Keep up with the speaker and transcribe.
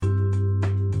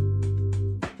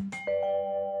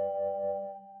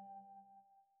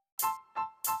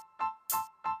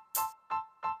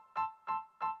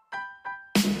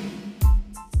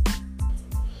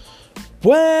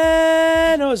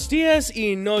Buenos dias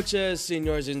y noches,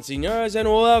 señores and señoras, and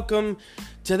welcome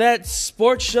to that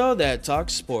sports show that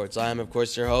talks sports. I am, of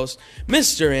course, your host,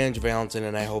 Mr. Andrew Valentin,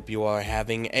 and I hope you are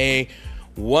having a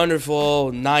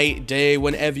wonderful night, day,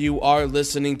 whenever you are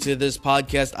listening to this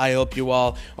podcast. I hope you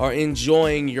all are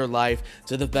enjoying your life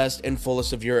to the best and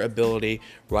fullest of your ability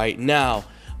right now.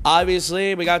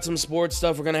 Obviously, we got some sports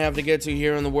stuff we're going to have to get to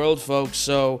here in the world, folks,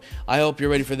 so I hope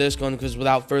you're ready for this one, because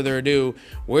without further ado,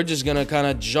 we're just going to kind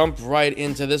of jump right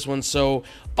into this one, so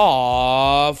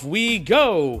off we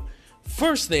go.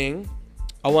 First thing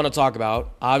I want to talk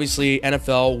about, obviously,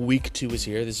 NFL Week 2 is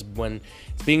here. This is when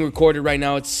it's being recorded right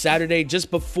now. It's Saturday, just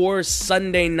before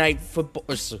Sunday night football,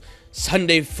 or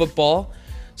Sunday football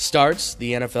starts,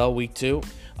 the NFL Week 2.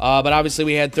 But obviously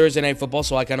we had Thursday Night Football,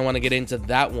 so I kind of want to get into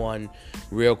that one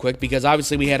real quick, because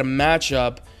obviously we had a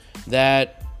matchup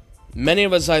that many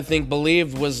of us, I think,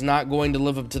 believed was not going to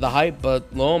live up to the hype,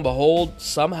 but lo and behold,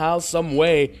 somehow, some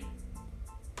way,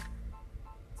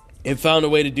 it found a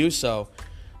way to do so.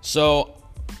 So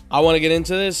I want to get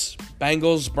into this.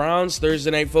 Bengals, Browns,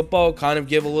 Thursday Night Football, kind of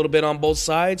give a little bit on both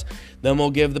sides, then we'll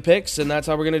give the picks, and that's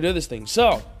how we're going to do this thing.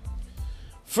 So,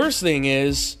 first thing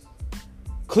is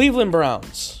Cleveland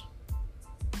Browns.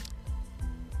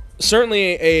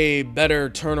 Certainly a better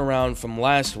turnaround from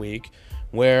last week,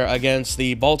 where against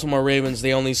the Baltimore Ravens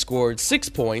they only scored 6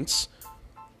 points,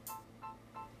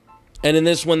 and in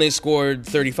this one they scored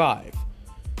 35.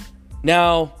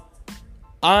 Now,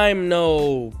 I'm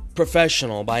no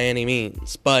professional by any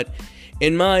means, but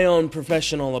in my own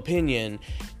professional opinion,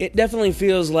 it definitely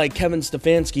feels like Kevin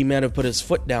Stefanski might have put his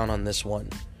foot down on this one.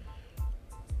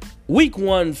 Week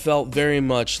 1 felt very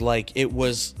much like it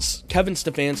was Kevin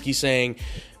Stefanski saying,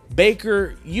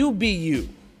 Baker, you be you,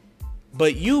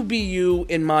 but you be you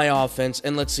in my offense,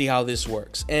 and let's see how this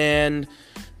works. And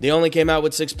they only came out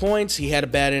with 6 points. He had a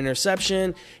bad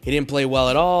interception. He didn't play well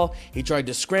at all. He tried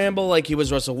to scramble like he was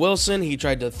Russell Wilson. He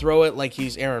tried to throw it like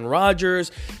he's Aaron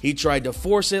Rodgers. He tried to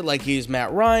force it like he's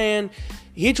Matt Ryan.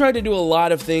 He tried to do a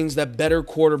lot of things that better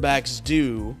quarterbacks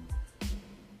do,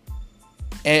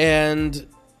 and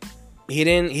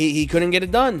he couldn't get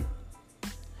it done.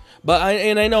 But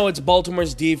I know it's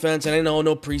Baltimore's defense, and I know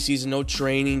no preseason, no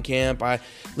training camp.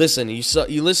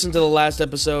 You listen to the last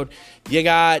episode. You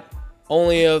got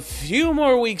only a few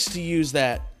more weeks to use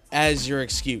that as your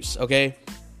excuse, okay?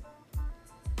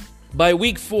 By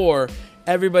week 4,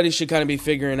 everybody should kind of be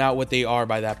figuring out what they are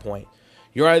by that point.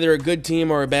 You're either a good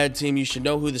team or a bad team. You should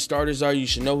know who the starters are. You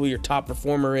should know who your top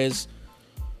performer is.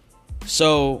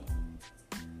 So,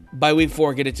 by week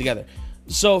 4, get it together.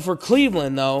 So, for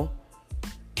Cleveland, though,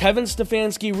 Kevin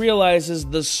Stefanski realizes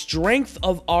the strength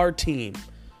of our team.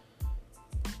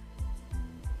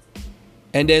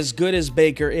 And as good as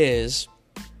Baker is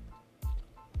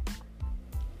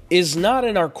not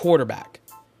in our quarterback.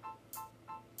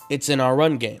 It's in our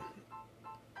run game.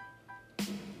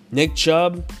 Nick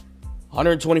Chubb,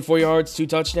 124 yards, 2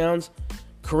 touchdowns.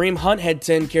 Kareem Hunt had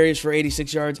 10 carries for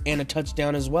 86 yards and a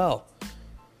touchdown as well.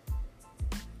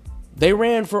 They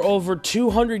ran for over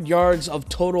 200 yards of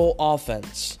total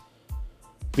offense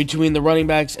between the running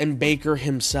backs and Baker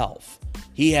himself.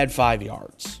 He had 5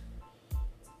 yards.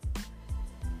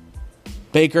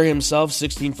 Baker himself,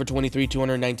 16 for 23,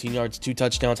 219 yards, 2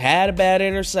 touchdowns. Had a bad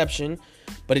interception,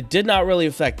 but it did not really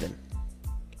affect him.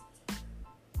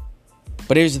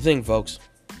 But here's the thing, folks.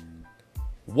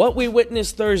 What we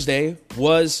witnessed Thursday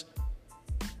was,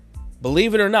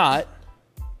 believe it or not,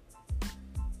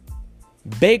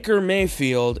 Baker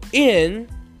Mayfield in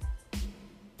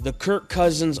the Kirk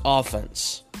Cousins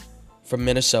offense from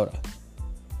Minnesota.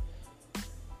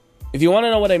 If you want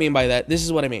to know what I mean by that, this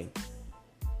is what I mean.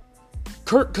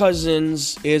 Kirk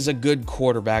Cousins is a good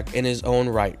quarterback in his own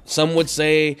right. Some would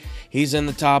say he's in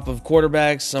the top of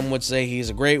quarterbacks. Some would say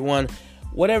he's a great one.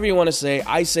 Whatever you want to say,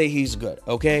 I say he's good,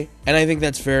 okay? And I think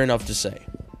that's fair enough to say.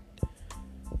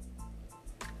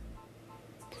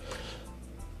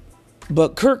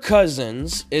 But Kirk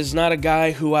Cousins is not a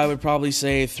guy who I would probably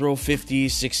say throw 50,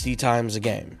 60 times a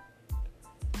game.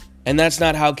 And that's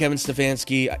not how Kevin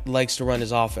Stefanski likes to run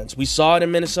his offense. We saw it in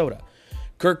Minnesota.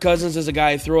 Kirk Cousins is a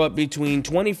guy who throw up between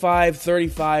 25,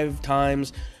 35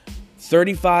 times,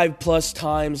 35 plus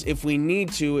times if we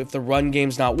need to, if the run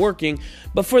game's not working.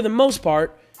 But for the most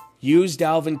part, use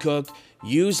Dalvin Cook,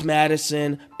 use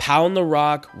Madison, pound the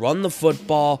rock, run the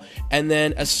football, and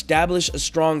then establish a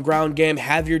strong ground game,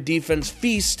 have your defense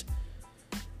feast.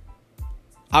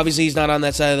 Obviously, he's not on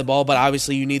that side of the ball, but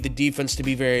obviously you need the defense to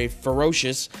be very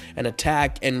ferocious and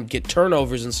attack and get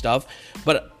turnovers and stuff.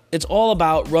 But it's all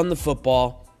about run the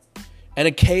football and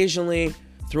occasionally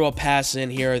throw a pass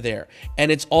in here or there.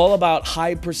 And it's all about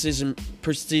high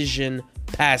precision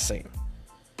passing.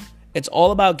 It's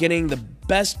all about getting the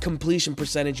best completion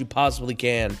percentage you possibly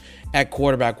can at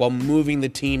quarterback while moving the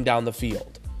team down the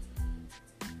field.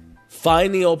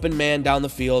 Find the open man down the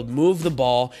field, move the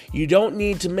ball. You don't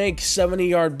need to make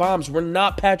 70-yard bombs. We're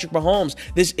not Patrick Mahomes.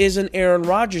 This isn't Aaron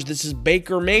Rodgers. This is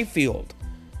Baker Mayfield.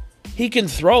 He can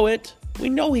throw it. We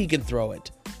know he can throw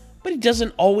it. But he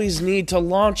doesn't always need to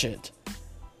launch it.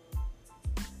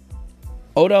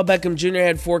 Odell Beckham Jr.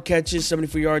 had 4 catches,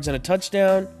 74 yards, and a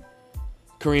touchdown.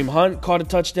 Kareem Hunt caught a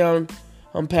touchdown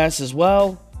on pass as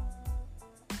well.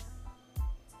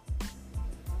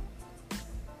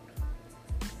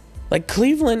 Like,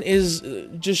 Cleveland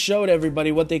just showed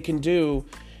everybody what they can do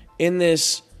in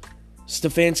this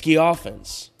Stefanski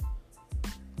offense.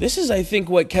 This is, I think,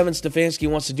 what Kevin Stefanski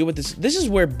wants to do with this. This is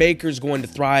where Baker's going to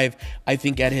thrive, I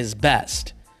think, at his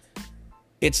best.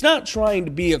 It's not trying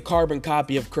to be a carbon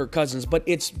copy of Kirk Cousins, but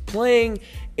it's playing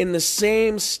in the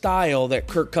same style that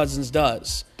Kirk Cousins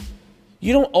does.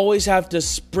 You don't always have to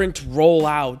sprint, roll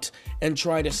out, and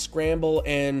try to scramble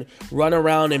and run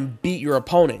around and beat your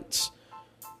opponents.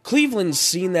 Cleveland's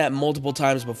seen that multiple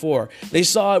times before. They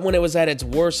saw it when it was at its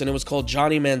worst, and it was called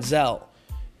Johnny Manziel.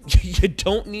 You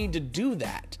don't need to do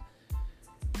that.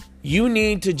 You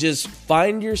need to just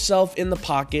find yourself in the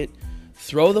pocket,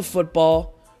 throw the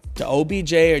football to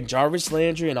OBJ or Jarvis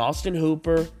Landry and Austin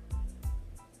Hooper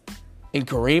and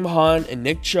Kareem Hunt and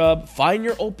Nick Chubb. Find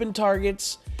your open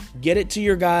targets, get it to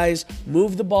your guys,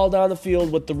 move the ball down the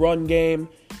field with the run game,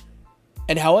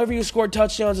 and however you score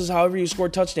touchdowns is however you score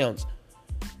touchdowns.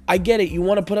 I get it. You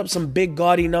want to put up some big,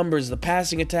 gaudy numbers. The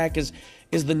passing attack is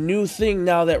the new thing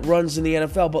now that runs in the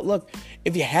NFL. But look,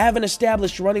 if you have an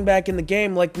established running back in the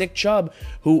game like Nick Chubb,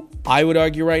 who I would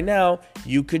argue right now,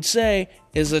 you could say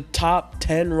is a top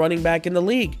 10 running back in the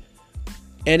league,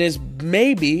 and is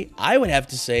maybe, I would have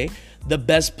to say, the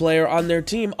best player on their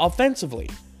team offensively.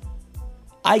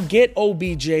 I get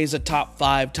OBJ is a top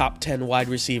 5, top 10 wide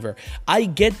receiver. I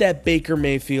get that Baker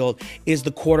Mayfield is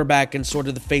the quarterback and sort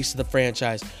of the face of the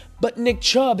franchise. But Nick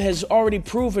Chubb has already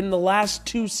proven the last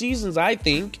 2 seasons, I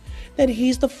think, that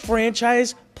he's the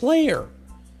franchise player.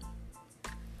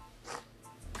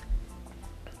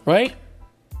 Right?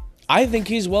 I think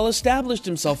he's well established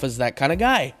himself as that kind of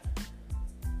guy.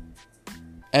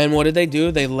 And what did they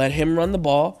do? They let him run the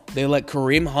ball. They let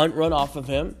Kareem Hunt run off of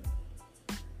him.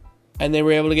 And they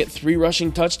were able to get 3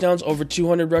 rushing touchdowns, over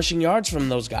 200 rushing yards from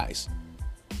those guys.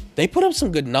 They put up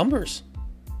some good numbers.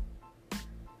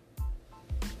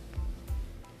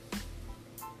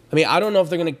 I mean, I don't know if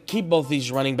they're going to keep both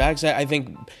these running backs. I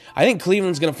think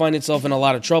Cleveland's going to find itself in a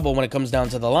lot of trouble when it comes down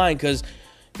to the line, because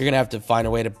you're going to have to find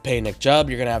a way to pay Nick Chubb.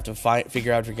 You're going to have to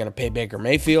figure out if you're going to pay Baker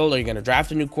Mayfield. Are you going to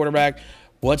draft a new quarterback?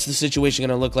 What's the situation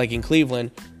going to look like in Cleveland?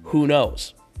 Who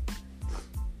knows?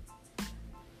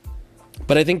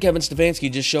 But I think Kevin Stefanski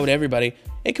just showed everybody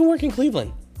it can work in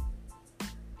Cleveland.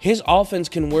 His offense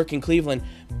can work in Cleveland.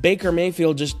 Baker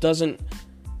Mayfield just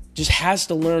has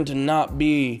to learn to not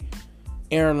be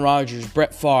Aaron Rodgers,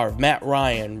 Brett Favre, Matt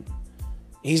Ryan.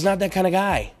 He's not that kind of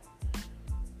guy.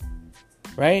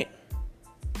 Right?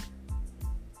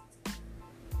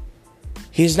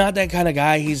 He's not that kind of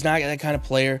guy. He's not that kind of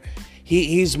player.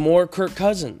 He's more Kirk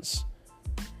Cousins.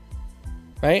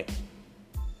 Right?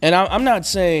 And I'm not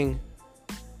saying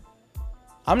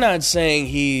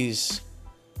he's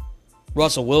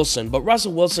Russell Wilson, but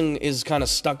Russell Wilson is kind of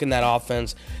stuck in that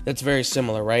offense that's very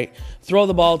similar, right? Throw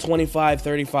the ball 25,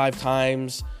 35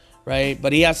 times, right?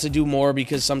 But he has to do more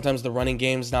because sometimes the running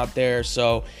game's not there,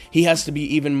 so he has to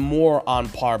be even more on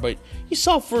par. But you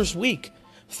saw first week,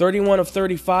 31 of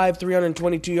 35,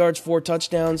 322 yards, 4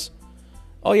 touchdowns.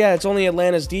 Oh yeah, it's only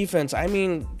Atlanta's defense. I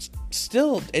mean,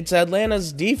 still, it's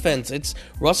Atlanta's defense. It's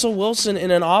Russell Wilson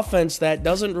in an offense that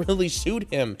doesn't really suit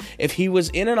him. If he was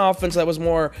in an offense that was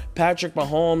more Patrick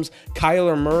Mahomes,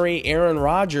 Kyler Murray, Aaron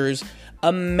Rodgers,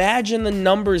 imagine the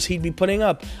numbers he'd be putting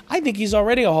up. I think he's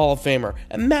already a Hall of Famer.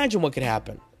 Imagine what could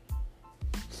happen.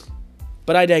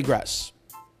 But I digress.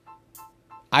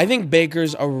 I think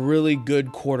Baker's a really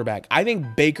good quarterback. I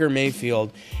think Baker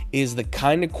Mayfield is the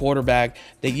kind of quarterback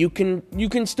that you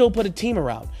can still put a team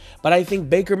around. But I think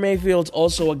Baker Mayfield's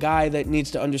also a guy that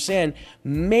needs to understand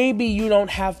maybe you don't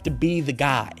have to be the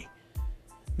guy.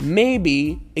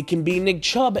 Maybe it can be Nick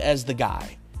Chubb as the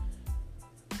guy.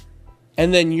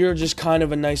 And then you're just kind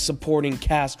of a nice supporting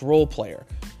cast role player.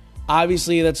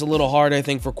 Obviously, that's a little hard, I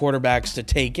think, for quarterbacks to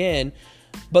take in.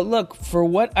 But look, for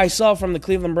what I saw from the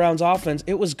Cleveland Browns offense,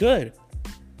 it was good.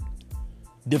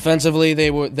 Defensively,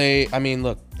 they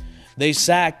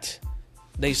sacked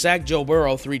Joe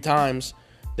Burrow 3 times.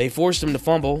 They forced him to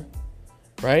fumble,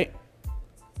 right?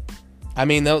 I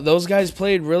mean, those guys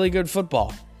played really good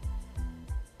football.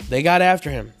 They got after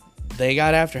him.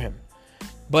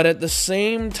 But at the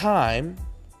same time,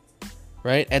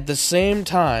 right? At the same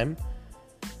time,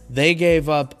 they gave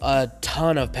up a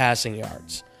ton of passing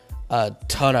yards.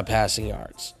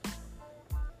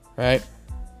 Right?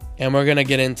 And we're going to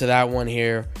get into that one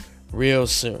here real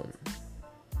soon.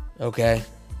 Okay?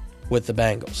 With the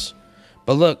Bengals.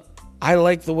 But look, I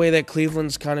like the way that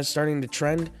Cleveland's kind of starting to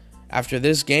trend. After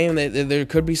this game, there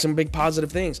could be some big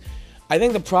positive things. I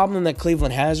think the problem that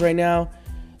Cleveland has right now,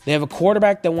 they have a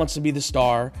quarterback that wants to be the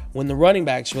star when the running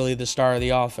back's really the star of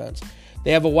the offense.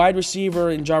 They have a wide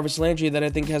receiver in Jarvis Landry that I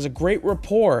think has a great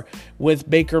rapport with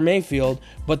Baker Mayfield,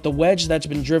 but the wedge that's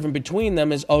been driven between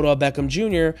them is Odell Beckham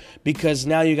Jr. because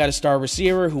now you got a star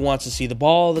receiver who wants to see the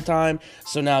ball all the time.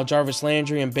 So now Jarvis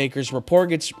Landry and Baker's rapport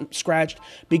gets scratched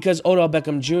because Odell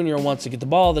Beckham Jr. wants to get the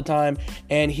ball all the time,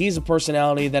 and he's a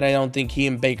personality that I don't think he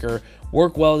and Baker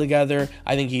work well together.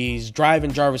 I think he's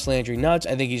driving Jarvis Landry nuts.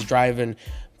 I think he's driving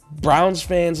Browns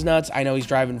fans nuts. I know he's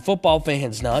driving football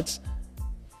fans nuts.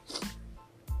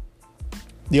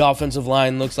 The offensive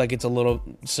line looks like it's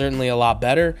certainly a lot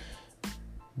better,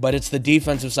 but it's the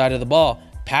defensive side of the ball.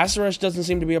 Pass rush doesn't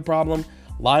seem to be a problem.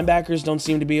 Linebackers don't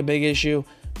seem to be a big issue.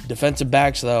 Defensive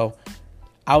backs, though,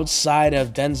 outside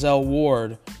of Denzel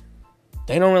Ward,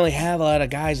 they don't really have a lot of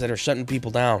guys that are shutting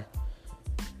people down.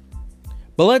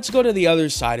 But let's go to the other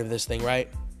side of this thing, right?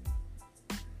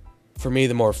 For me,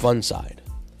 the more fun side.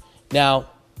 Now,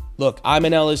 look, I'm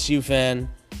an LSU fan.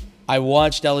 I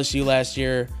watched LSU last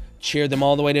year. Cheered them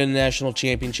all the way to the national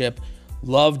championship.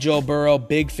 Love Joe Burrow,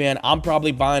 big fan. I'm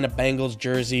probably buying a Bengals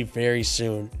jersey very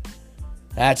soon.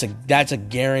 That's a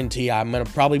guarantee. I'm going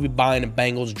to probably be buying a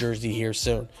Bengals jersey here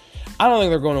soon. I don't think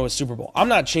they're going to a Super Bowl. I'm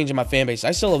not changing my fan base.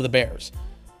 I still love the Bears.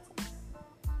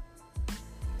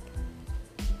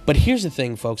 But here's the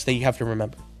thing, folks, that you have to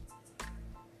remember.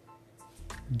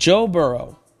 Joe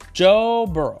Burrow,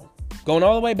 going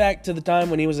all the way back to the time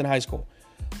when he was in high school.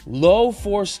 Low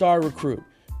 4-star recruit.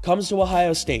 Comes to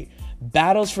Ohio State,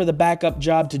 battles for the backup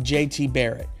job to J.T.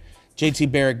 Barrett. J.T.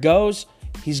 Barrett goes,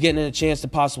 he's getting a chance to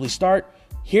possibly start.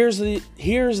 Here's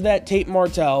that Tate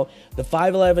Martell, the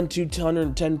 5'11",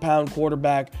 210-pound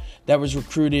quarterback that was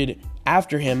recruited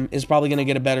after him, is probably going to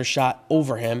get a better shot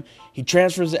over him. He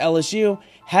transfers to LSU,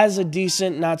 has a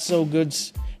decent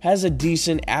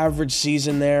average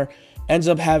season there, ends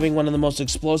up having one of the most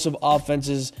explosive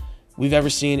offenses we've ever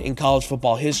seen in college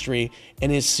football history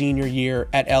in his senior year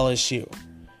at LSU,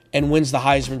 and wins the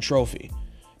Heisman Trophy.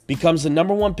 Becomes the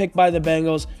number 1 pick by the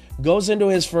Bengals, goes into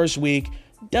his first week,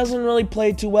 doesn't really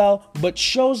play too well, but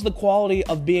shows the quality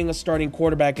of being a starting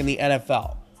quarterback in the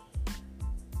NFL.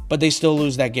 But they still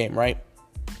lose that game, right?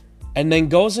 And then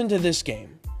goes into this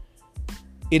game.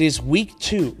 It is week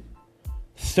 2,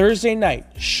 Thursday night,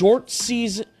 short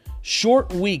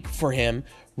week for him.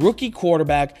 Rookie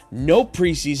quarterback, no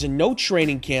preseason, no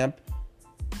training camp.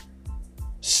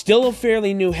 Still a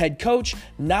fairly new head coach.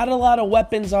 Not a lot of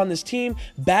weapons on this team.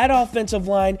 Bad offensive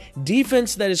line.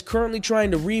 Defense that is currently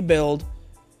trying to rebuild.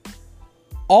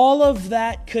 All of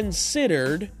that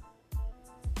considered,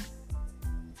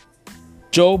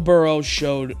 Joe Burrow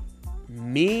showed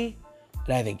me,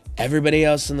 and I think everybody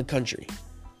else in the country,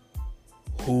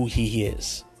 who he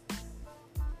is.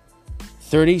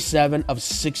 37 of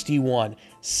 61.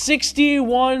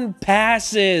 61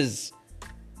 passes.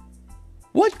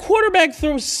 What quarterback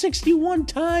throws 61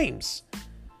 times?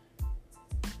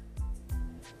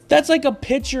 That's like a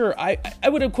pitcher. I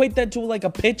would equate that to like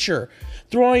a pitcher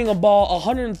throwing a ball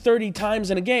 130 times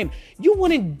in a game. You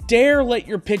wouldn't dare let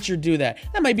your pitcher do that.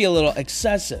 That might be a little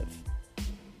excessive.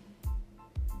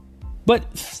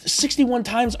 But 61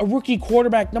 times, a rookie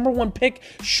quarterback, number 1 pick,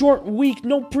 short week,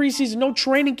 no preseason, no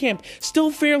training camp,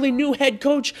 still fairly new head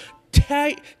coach,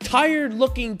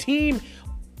 tired-looking team,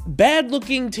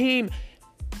 bad-looking team,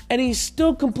 and he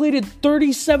still completed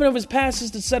 37 of his passes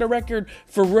to set a record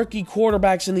for rookie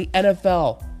quarterbacks in the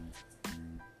NFL.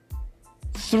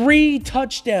 3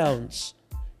 touchdowns,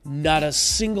 not a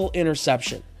single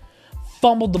interception.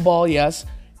 Fumbled the ball, yes,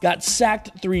 got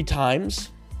sacked 3 times,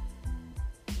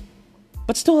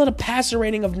 but still had a passer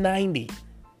rating of 90.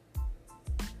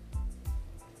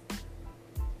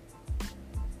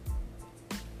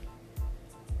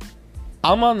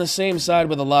 I'm on the same side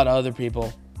with a lot of other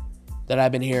people that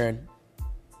I've been hearing.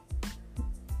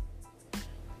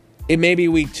 It may be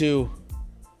week 2,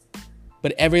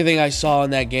 but everything I saw in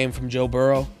that game from Joe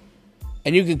Burrow,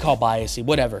 and you can call biasy,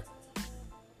 whatever,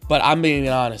 but I'm being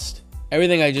honest.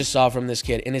 Everything I just saw from this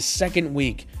kid in his second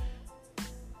week,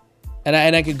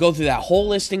 And I could go through that whole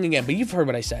listing again, but you've heard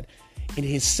what I said. In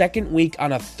his second week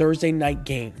on a Thursday night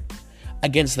game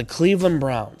against the Cleveland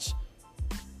Browns,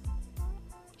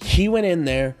 he went in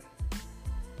there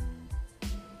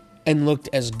and looked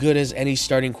as good as any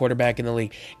starting quarterback in the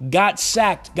league. Got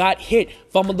sacked, got hit,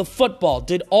 fumbled the football,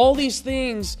 did all these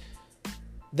things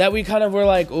that we kind of were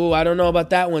like, oh, I don't know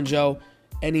about that one, Joe.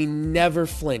 And he never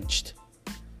flinched.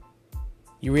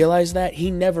 You realize that? He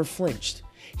never flinched.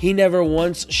 He never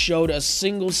once showed a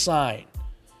single sign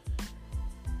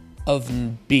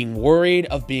of being worried,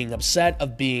 of being upset,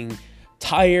 of being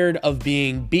tired, of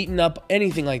being beaten up,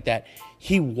 anything like that.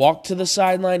 He walked to the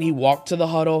sideline, he walked to the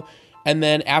huddle, and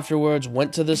then afterwards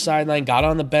went to the sideline, got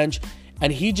on the bench,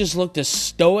 and he just looked as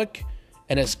stoic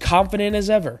and as confident as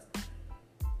ever.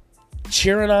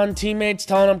 Cheering on teammates,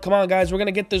 telling them, come on, guys, we're going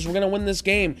to get this. We're going to win this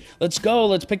game. Let's go.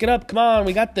 Let's pick it up. Come on,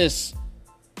 we got this.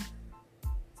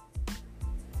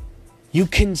 You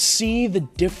can see the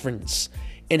difference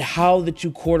in how the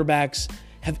two quarterbacks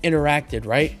have interacted,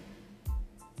 right?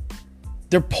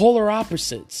 They're polar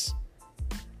opposites.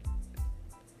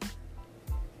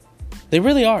 They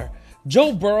really are.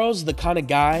 Joe Burrow's the kind of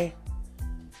guy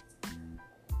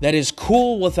that is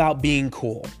cool without being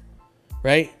cool,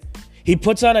 right? He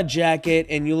puts on a jacket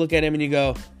and you look at him and you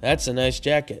go, that's a nice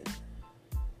jacket.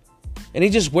 And he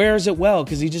just wears it well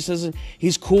because he just doesn't,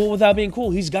 he's cool without being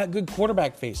cool. He's got good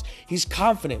quarterback face. He's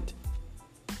confident.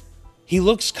 He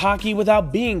looks cocky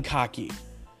without being cocky.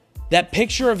 That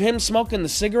picture of him smoking the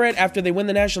cigarette after they win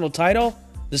the national title,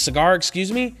 the cigar,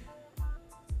 excuse me,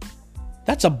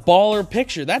 that's a baller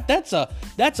picture. That's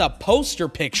a poster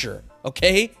picture,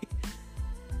 okay?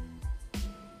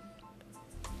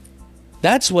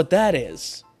 That's what that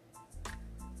is.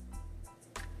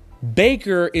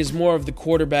 Baker is more of the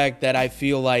quarterback that I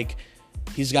feel like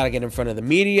he's got to get in front of the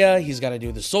media. He's got to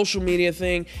do the social media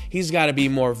thing. He's got to be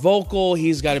more vocal.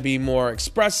 He's got to be more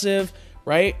expressive,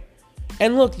 right?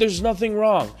 And look, there's nothing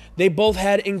wrong. They both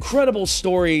had incredible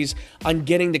stories on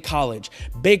getting to college.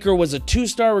 Baker was a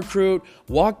 2-star recruit,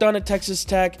 walked on at Texas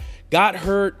Tech, got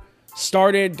hurt,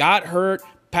 started, got hurt.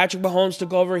 Patrick Mahomes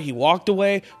took over. He walked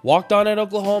away, walked on at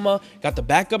Oklahoma, got the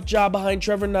backup job behind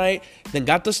Trevor Knight, then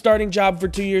got the starting job for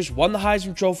 2 years, won the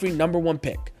Heisman Trophy, number 1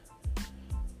 pick.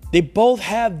 They both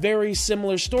have very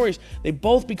similar stories. They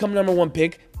both become number 1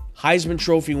 pick, Heisman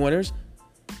Trophy winners.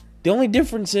 The only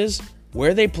difference is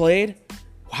where they played,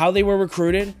 how they were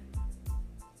recruited.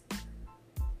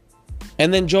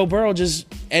 And then Joe Burrow just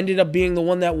ended up being the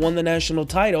one that won the national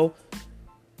title.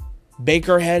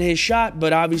 Baker had his shot,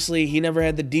 but obviously he never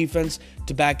had the defense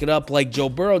to back it up like Joe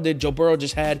Burrow did. Joe Burrow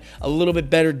just had a little bit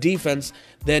better defense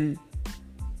than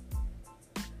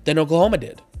Oklahoma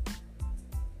did.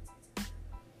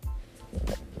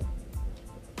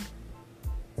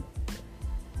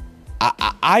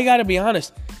 I got to be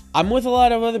honest. I'm with a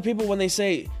lot of other people when they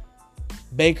say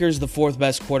Baker's the 4th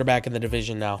best quarterback in the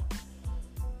division now.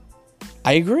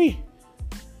 I agree.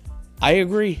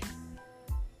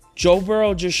 Joe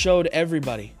Burrow just showed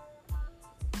everybody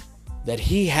that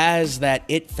he has that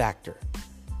it factor.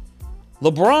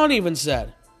 LeBron even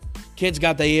said, kid's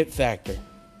got the it factor.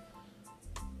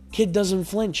 Kid doesn't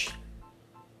flinch.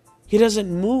 He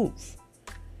doesn't move.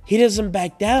 He doesn't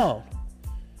back down.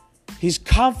 He's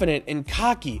confident and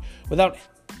cocky without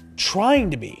trying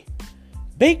to be.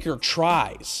 Baker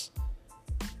tries.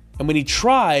 And when he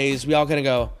tries, we all kind of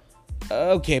go,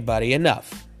 okay, buddy,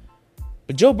 enough.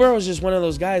 But Joe Burrow is just one of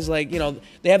those guys, like,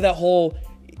 they have that whole,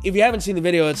 if you haven't seen the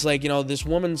video, it's like, this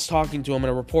woman's talking to him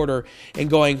and a reporter and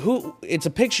going, it's a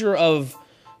picture of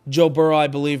Joe Burrow, I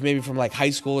believe, maybe from like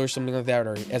high school or something like that,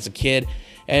 or as a kid.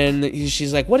 And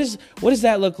she's like, what does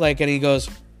that look like? And he goes,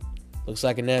 looks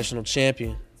like a national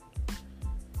champion.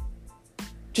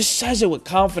 Just says it with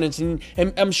confidence. And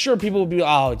I'm sure people will be,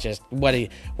 what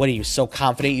are you, so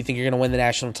confident you think you're going to win the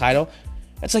national title?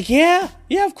 It's like, yeah,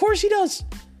 of course he does.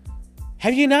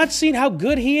 Have you not seen how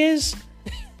good he is?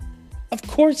 Of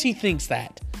course he thinks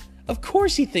that.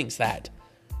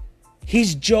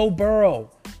 He's Joe Burrow.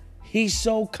 He's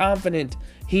so confident.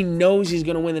 He knows he's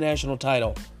going to win the national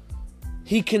title.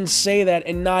 He can say that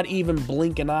and not even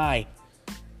blink an eye.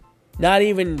 Not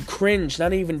even cringe.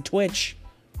 Not even twitch.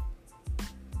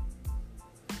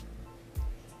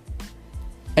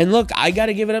 And look, I got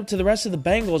to give it up to the rest of the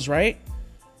Bengals, right?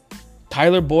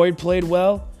 Tyler Boyd played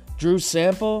well. Drew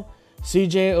Sample.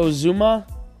 CJ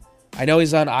Uzomah, I know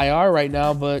he's on IR right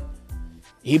now, but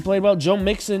he played well. Joe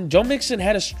Mixon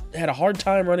had a hard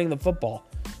time running the football.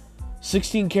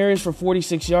 16 carries for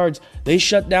 46 yards. They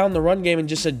shut down the run game and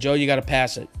just said, Joe, you got to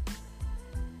pass it.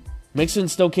 Mixon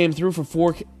still came through for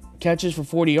 4 catches for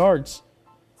 40 yards.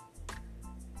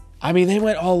 I mean, they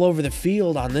went all over the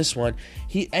field on this one.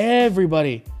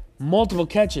 Everybody, multiple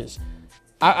catches.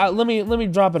 Let me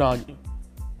drop it on you.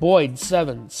 Boyd,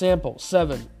 7. Sample,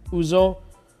 7.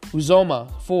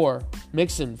 Uzoma, 4.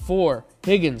 Mixon, 4.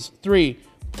 Higgins, 3.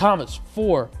 Thomas,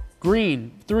 4.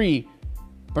 Green, 3.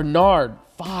 Bernard,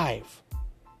 5.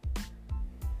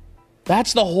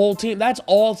 That's the whole team. That's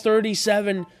all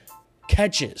 37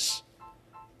 catches.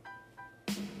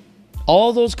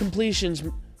 All those completions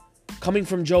coming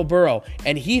from Joe Burrow.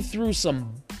 And he threw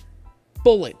some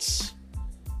bullets.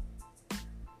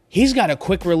 He's got a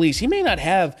quick release. He may not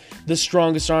have the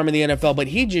strongest arm in the NFL, but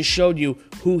he just showed you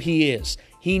who he is.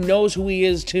 He knows who he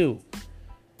is too.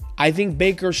 I think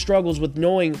Baker struggles with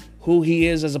knowing who he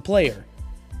is as a player,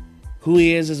 who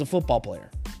he is as a football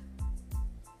player.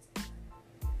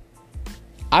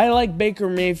 I like Baker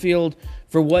Mayfield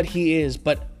for what he is,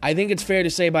 but I think it's fair to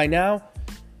say by now,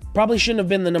 probably shouldn't have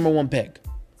been the number 1 pick.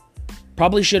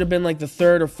 Probably should have been like the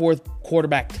 3rd or 4th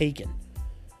quarterback taken.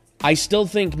 I still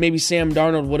think maybe Sam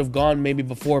Darnold would have gone maybe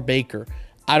before Baker.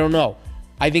 I don't know.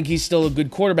 I think he's still a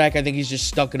good quarterback. I think he's just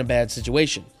stuck in a bad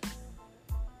situation.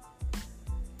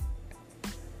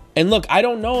 And look, I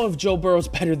don't know if Joe Burrow's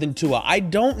better than Tua. I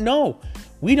don't know.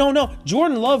 We don't know.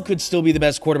 Jordan Love could still be the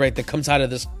best quarterback that comes out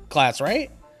of this class, right?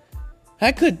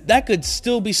 That could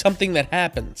still be something that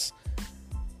happens.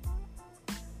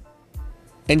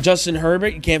 And Justin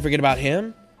Herbert, you can't forget about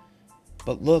him.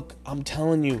 But look, I'm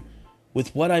telling you,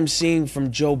 with what I'm seeing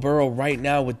from Joe Burrow right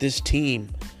now with this team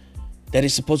that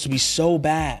is supposed to be so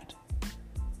bad,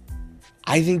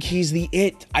 I think he's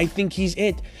it. I think he's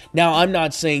it. Now, I'm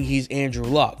not saying he's Andrew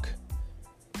Luck.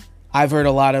 I've heard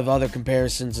a lot of other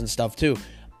comparisons and stuff too.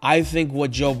 I think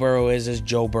what Joe Burrow is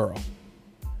Joe Burrow.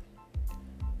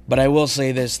 But I will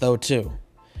say this though too.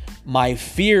 My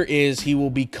fear is he will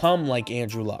become like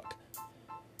Andrew Luck.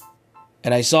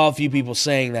 And I saw a few people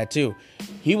saying that too.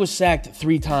 He was sacked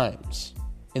 3 times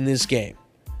in this game.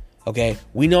 Okay?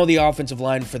 We know the offensive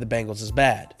line for the Bengals is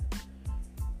bad.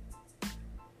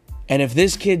 And if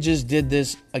this kid just did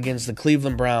this against the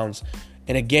Cleveland Browns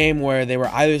in a game where they were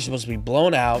either supposed to be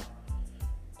blown out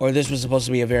or this was supposed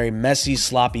to be a very messy,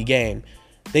 sloppy game,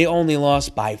 they only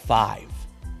lost by 5.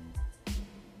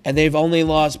 And they've only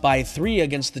lost by 3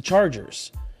 against the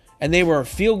Chargers. And they were a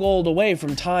field goal away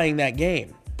from tying that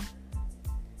game.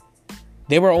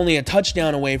 They were only a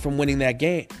touchdown away from winning that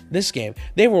game. This game.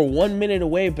 They were 1 minute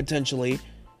away, potentially.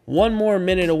 1 more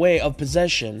minute away of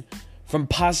possession from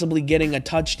possibly getting a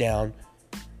touchdown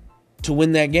to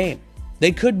win that game.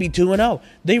 They could be 2-0.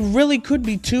 They really could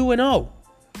be 2-0.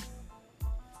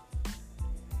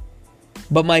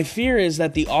 But my fear is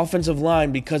that the offensive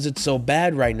line, because it's so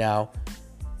bad right now,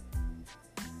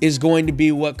 is going to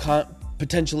be what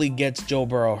potentially gets Joe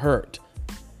Burrow hurt.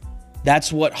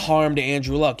 That's what harmed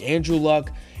Andrew Luck. Andrew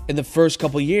Luck, in the first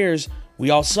couple years,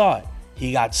 we all saw it.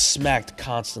 He got smacked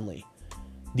constantly.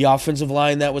 The offensive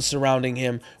line that was surrounding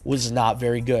him was not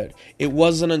very good. It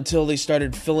wasn't until they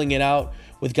started filling it out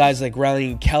with guys like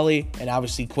Riley and Kelly and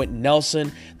obviously Quentin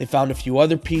Nelson. They found a few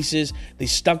other pieces. They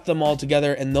stuck them all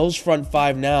together, and those front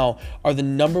 5 now are the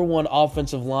number 1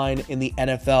 offensive line in the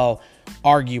NFL,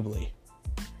 arguably.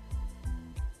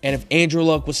 And if Andrew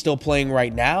Luck was still playing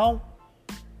right now,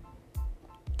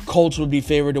 Colts would be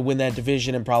favored to win that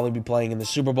division and probably be playing in the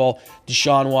Super Bowl.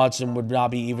 Deshaun Watson would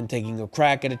not be even taking a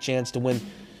crack at a chance to win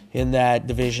in that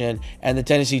division. And the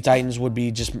Tennessee Titans would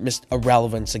be just missed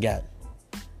irrelevance again.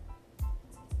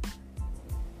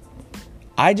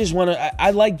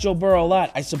 I like Joe Burrow a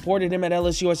lot. I supported him at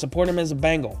LSU. I support him as a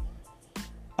Bengal.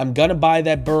 I'm going to buy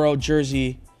that Burrow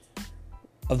jersey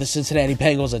of the Cincinnati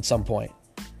Bengals at some point.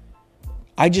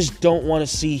 I just don't want to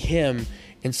see him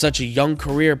in such a young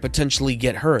career potentially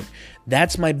get hurt.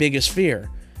 That's my biggest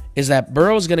fear, is that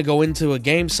Burrow's going to go into a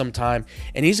game sometime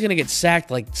and he's going to get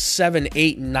sacked like 7,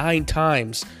 8, 9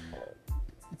 times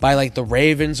by like the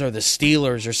Ravens or the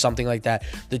Steelers or something like that.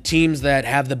 The teams that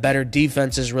have the better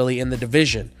defenses really in the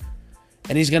division.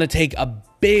 And he's going to take a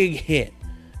big hit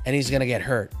and he's going to get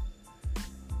hurt.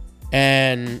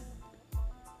 And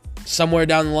somewhere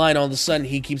down the line, all of a sudden,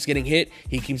 he keeps getting hit,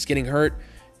 he keeps getting hurt,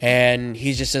 and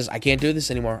he just says, I can't do this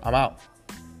anymore. I'm out.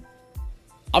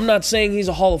 I'm not saying he's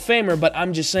a Hall of Famer, but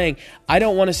I'm just saying I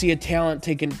don't want to see a talent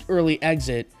take an early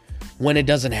exit when it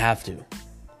doesn't have to.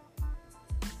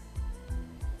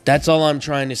 That's all I'm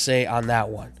trying to say on that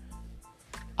one.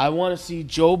 I want to see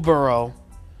Joe Burrow,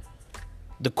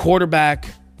 the quarterback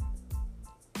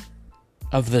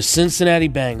of the Cincinnati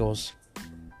Bengals,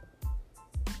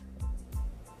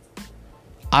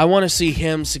 I want to see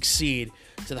him succeed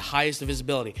to the highest of his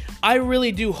ability. I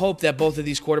really do hope that both of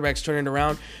these quarterbacks turn it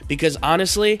around because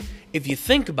honestly, if you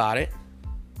think about it,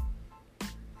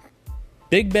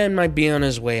 Big Ben might be on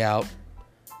his way out,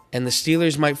 and the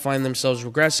Steelers might find themselves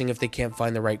regressing if they can't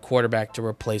find the right quarterback to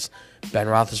replace Ben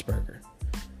Roethlisberger.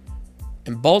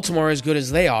 And Baltimore, as good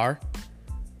as they are,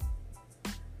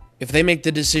 if they make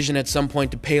the decision at some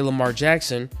point to pay Lamar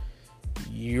Jackson,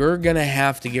 you're going to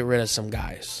have to get rid of some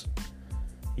guys.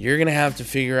 You're going to have to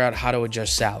figure out how to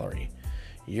adjust salary.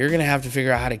 You're going to have to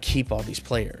figure out how to keep all these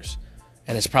players.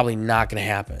 And it's probably not going to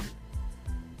happen.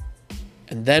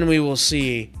 And then we will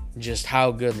see just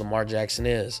how good Lamar Jackson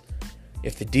is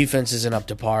if the defense isn't up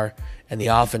to par and the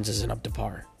offense isn't up to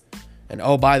par. And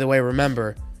oh, by the way,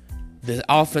 remember, the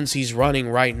offense he's running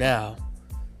right now,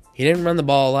 he didn't run the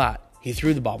ball a lot. He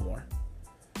threw the ball more,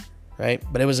 right?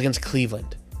 But it was against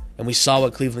Cleveland. And we saw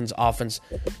what Cleveland's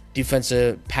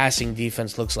passing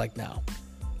defense looks like now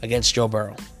against Joe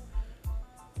Burrow.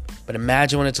 But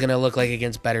imagine what it's going to look like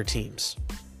against better teams.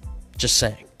 Just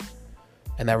saying.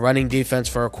 And that running defense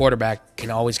for a quarterback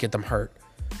can always get them hurt.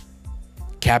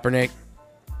 Kaepernick,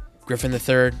 Griffin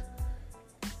III,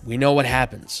 we know what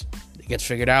happens. It gets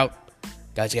figured out.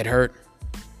 Guys get hurt.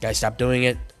 Guys stop doing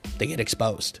it. They get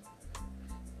exposed.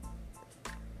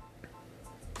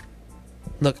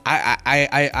 Look,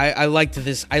 I liked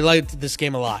this. I liked this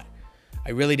game a lot.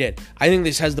 I really did. I think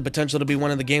this has the potential to be one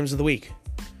of the games of the week.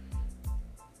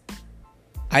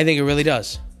 I think it really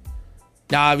does.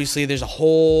 Now, obviously, there's a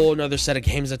whole other set of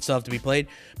games that still have to be played,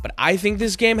 but I think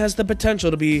this game has the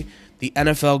potential to be the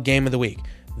NFL game of the week.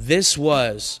 This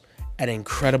was an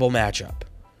incredible matchup.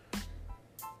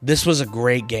 This was a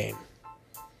great game.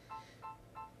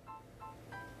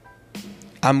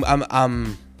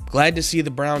 I'm glad to see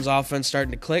the Browns offense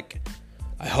starting to click.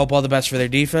 I hope all the best for their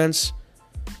defense.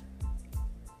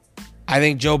 I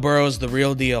think Joe Burrow is the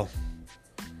real deal.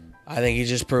 I think he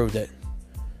just proved it.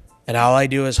 And all I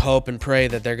do is hope and pray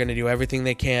that they're going to do everything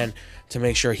they can to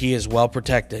make sure he is well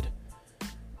protected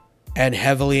and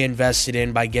heavily invested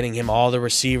in by getting him all the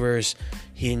receivers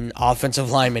and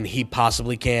offensive linemen he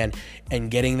possibly can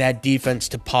and getting that defense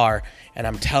to par. And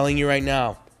I'm telling you right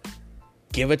now,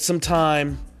 give it some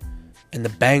time, and the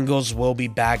Bengals will be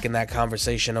back in that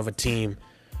conversation of a team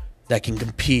that can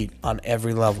compete on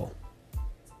every level.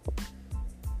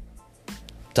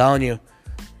 I'm telling you,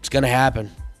 it's going to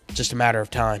happen. It's just a matter of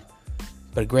time.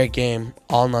 But a great game,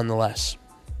 all nonetheless.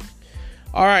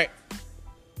 All right.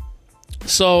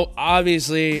 So,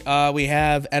 obviously, we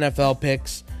have NFL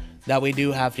picks that we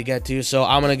do have to get to. So,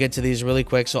 I'm going to get to these really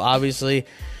quick. So, obviously,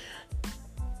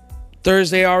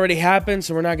 Thursday already happened,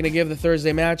 so we're not going to give the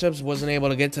Thursday matchups. Wasn't able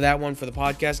to get to that one for the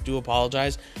podcast. Do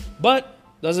apologize. But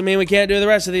doesn't mean we can't do the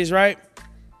rest of these, right?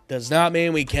 Does not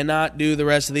mean we cannot do the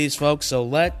rest of these, folks. So,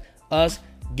 let us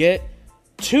get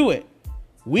to it.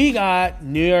 We got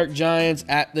New York Giants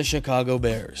at the Chicago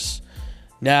Bears.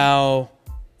 Now,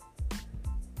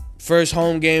 first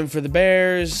home game for the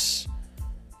Bears.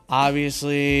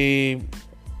 Obviously,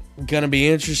 going to be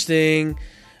interesting.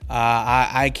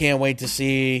 I can't wait to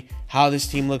see how this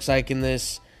team looks like in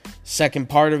this second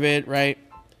part of it, right?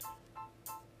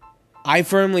 I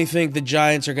firmly think the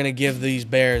Giants are going to give these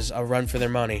Bears a run for their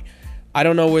money. I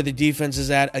don't know where the defense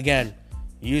is at. Again,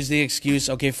 use the excuse,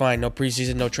 okay, fine, no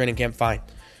preseason, no training camp, fine.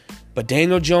 But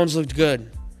Daniel Jones looked good.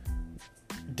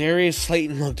 Darius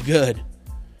Slayton looked good,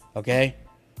 okay?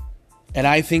 And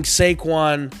I think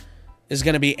Saquon is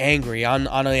going to be angry. On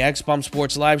the X-Bomb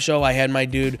Sports Live show, I had my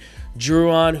dude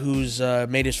Drew on, who's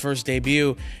made his first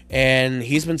debut, and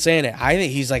he's been saying it. I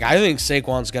think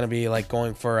Saquon's going to be like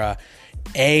going for a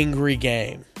angry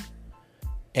game.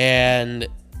 And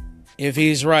if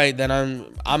he's right, then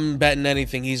I'm betting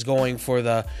anything he's going for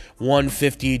the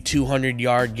 150,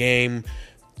 200-yard game,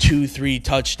 2-3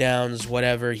 touchdowns,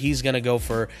 whatever. He's going to go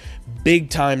for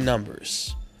big-time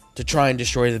numbers to try and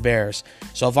destroy the Bears.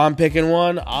 So if I'm picking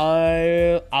one,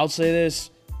 I'll say this.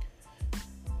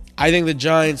 I think the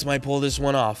Giants might pull this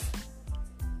one off.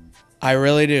 I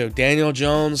really do. Daniel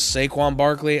Jones, Saquon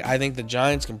Barkley, I think the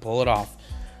Giants can pull it off.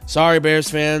 Sorry, Bears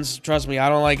fans. Trust me, I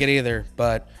don't like it either.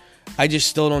 But I just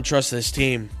still don't trust this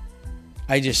team.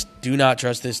 I just do not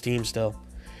trust this team still.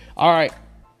 All right.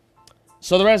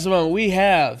 So the rest of them, we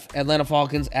have Atlanta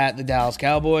Falcons at the Dallas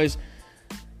Cowboys.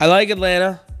 I like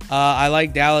Atlanta. I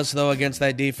like Dallas, though, against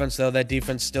that defense, though. That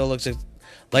defense still looks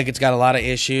like it's got a lot of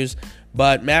issues.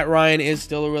 But Matt Ryan is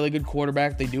still a really good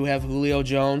quarterback. They do have Julio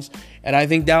Jones. And I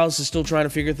think Dallas is still trying to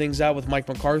figure things out with Mike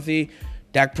McCarthy.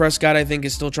 Dak Prescott, I think,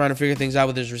 is still trying to figure things out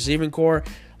with his receiving core.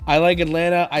 I like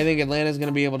Atlanta. I think Atlanta is going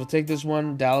to be able to take this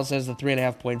one. Dallas has the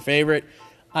 3.5-point favorite.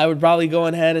 I would probably go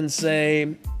ahead and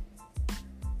say,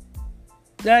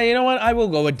 yeah, you know what? I will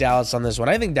go with Dallas on this one.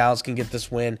 I think Dallas can get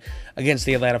this win against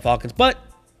the Atlanta Falcons. But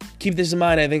keep this in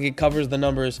mind. I think it covers the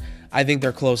numbers. I think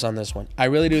they're close on this one. I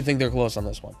really do think they're close on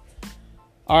this one.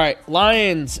 All right,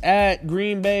 Lions at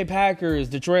Green Bay Packers.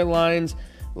 Detroit Lions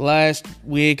last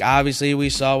week, obviously, we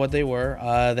saw what they were.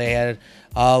 They had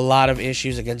a lot of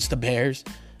issues against the Bears,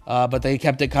 but they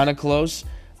kept it kind of close.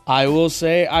 I will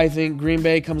say I think Green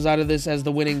Bay comes out of this as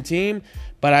the winning team,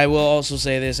 but I will also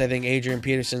say this. I think Adrian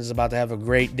Peterson is about to have a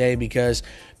great day because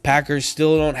Packers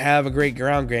still don't have a great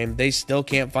ground game. They still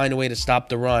can't find a way to stop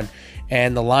the run.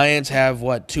 And the Lions have,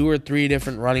 2 or 3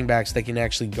 different running backs they can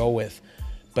actually go with.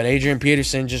 But Adrian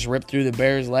Peterson just ripped through the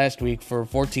Bears last week for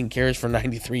 14 carries for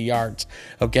 93 yards.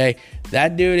 Okay?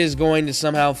 That dude is going to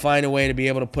somehow find a way to be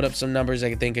able to put up some numbers,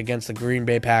 I think, against the Green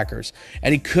Bay Packers.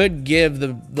 And he could give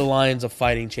the Lions a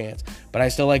fighting chance. But I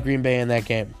still like Green Bay in that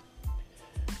game.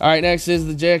 All right, next is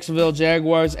the Jacksonville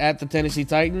Jaguars at the Tennessee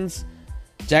Titans.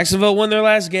 Jacksonville won their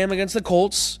last game against the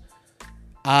Colts.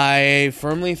 I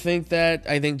firmly think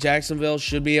Jacksonville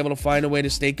should be able to find a way to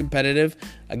stay competitive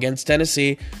against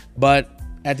Tennessee. But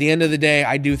at the end of the day,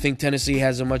 I do think Tennessee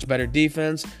has a much better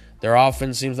defense. Their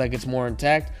offense seems like it's more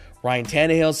intact. Ryan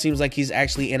Tannehill seems like he's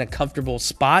actually in a comfortable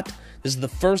spot. This is the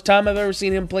first time I've ever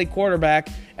seen him play quarterback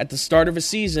at the start of a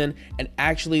season and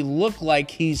actually look like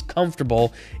he's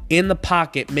comfortable in the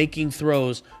pocket making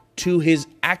throws to his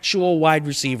actual wide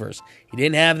receivers. He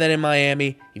didn't have that in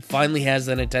Miami. He finally has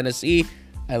that in Tennessee.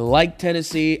 I like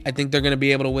Tennessee. I think they're going to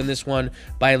be able to win this one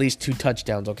by at least 2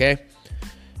 touchdowns, okay?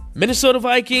 Minnesota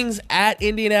Vikings at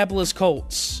Indianapolis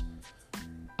Colts.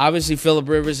 Obviously, Phillip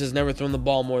Rivers has never thrown the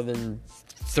ball more than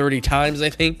 30 times, I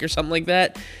think, or something like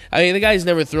that. I mean, the guy's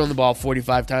never thrown the ball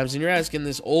 45 times, and you're asking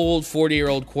this old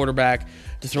 40-year-old quarterback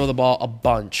to throw the ball a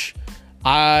bunch.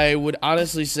 I would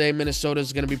honestly say Minnesota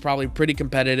is going to be probably pretty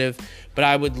competitive, but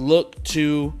I would look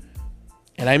to,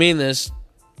 and I mean this,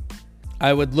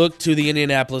 I would look to the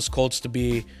Indianapolis Colts to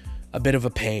be a bit of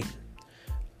a pain.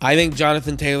 I think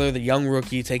Jonathan Taylor, the young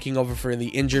rookie taking over for the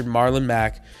injured Marlon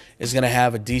Mack, is going to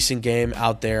have a decent game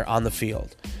out there on the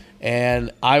field. And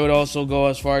I would also go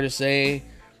as far to say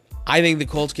I think the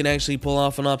Colts can actually pull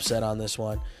off an upset on this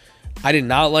one. I did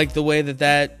not like the way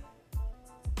that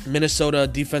Minnesota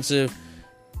defense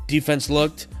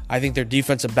looked. I think their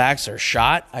defensive backs are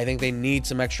shot. I think they need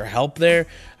some extra help there.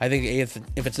 I think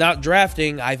if it's not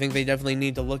drafting, I think they definitely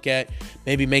need to look at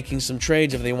maybe making some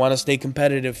trades if they want to stay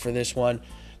competitive for this one.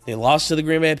 They lost to the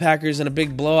Green Bay Packers in a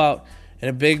big blowout and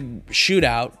a big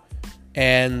shootout,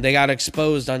 and they got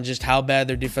exposed on just how bad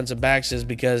their defensive backs is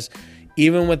because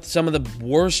even with some of the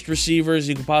worst receivers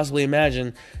you could possibly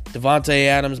imagine, Devontae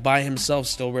Adams by himself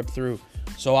still ripped through.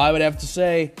 So I would have to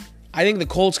say I think the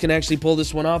Colts can actually pull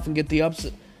this one off and get the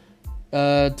upset,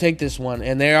 take this one.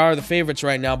 And they are the favorites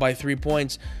right now by 3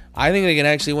 points. I think they can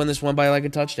actually win this one by like a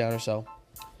touchdown or so.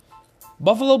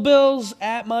 Buffalo Bills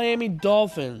at Miami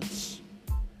Dolphins.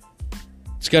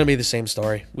 It's going to be the same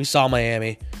story. We saw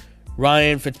Miami.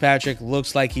 Ryan Fitzpatrick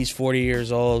looks like he's 40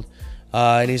 years old,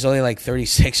 and he's only like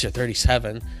 36 or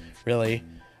 37, really.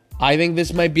 I think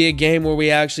this might be a game where we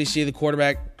actually see the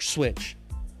quarterback switch,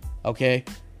 okay?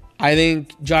 I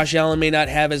think Josh Allen may not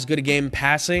have as good a game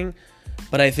passing,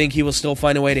 but I think he will still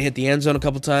find a way to hit the end zone a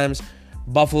couple times.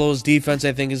 Buffalo's defense,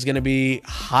 I think, is going to be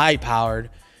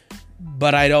high-powered,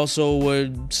 but I'd also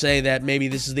would say that maybe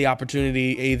this is the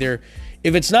opportunity either.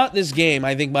 If it's not this game,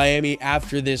 I think Miami,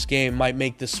 after this game, might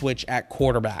make the switch at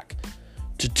quarterback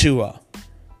to Tua.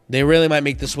 They really might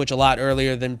make the switch a lot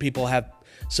earlier than people have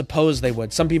supposed they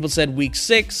would. Some people said week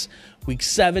 6, week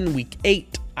 7, week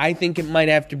 8. I think it might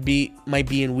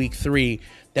be in week 3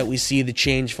 that we see the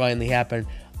change finally happen.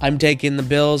 I'm taking the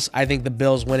Bills. I think the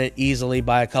Bills win it easily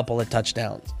by a couple of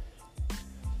touchdowns.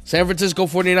 San Francisco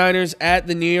 49ers at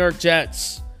the New York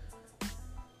Jets.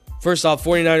 First off,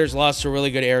 49ers lost to a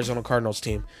really good Arizona Cardinals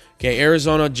team. Okay,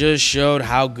 Arizona just showed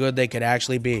how good they could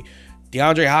actually be.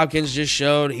 DeAndre Hopkins just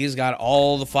showed he's got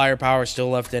all the firepower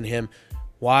still left in him.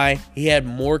 Why? He had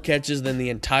more catches than the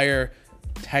entire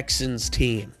Texans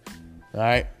team. All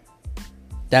right?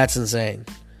 That's insane.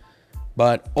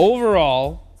 But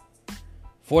overall,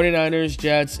 49ers,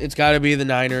 Jets, it's got to be the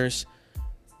Niners.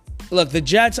 Look, the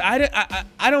Jets,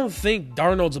 I don't think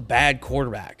Darnold's a bad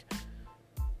quarterback.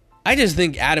 I just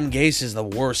think Adam Gase is the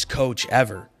worst coach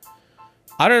ever.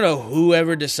 I don't know who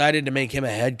ever decided to make him a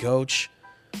head coach,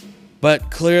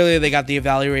 but clearly they got the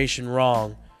evaluation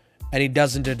wrong, and he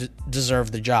doesn't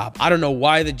deserve the job. I don't know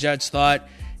why the Jets thought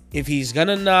if he's going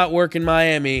to not work in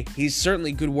Miami, he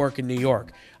certainly could work in New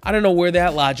York. I don't know where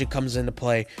that logic comes into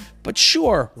play, but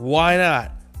sure, why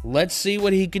not? Let's see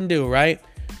what he can do, right?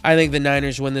 I think the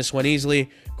Niners win this one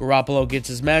easily. Garoppolo gets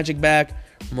his magic back.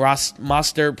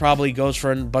 Mostert probably goes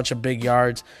for a bunch of big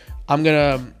yards. I'm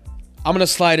I'm going to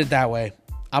slide it that way.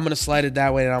 And I'm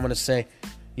going to say,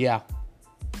 yeah,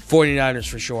 49ers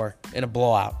for sure in a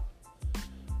blowout.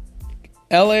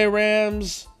 LA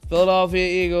Rams,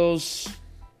 Philadelphia Eagles.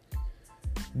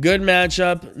 Good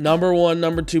matchup. Number 1,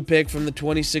 number 2 pick from the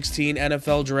 2016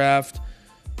 NFL draft,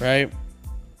 right?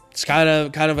 It's kind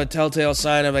of a telltale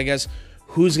sign of, I guess,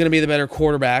 who's going to be the better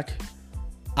quarterback.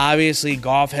 Obviously,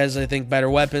 Goff has, I think, better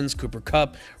weapons. Cooper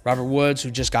Kupp, Robert Woods,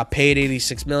 who just got paid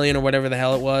 $86 million or whatever the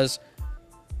hell it was,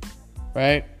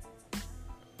 right?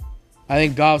 I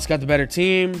think Goff's got the better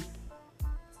team.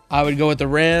 I would go with the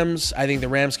Rams. I think the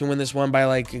Rams can win this one by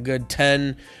like a good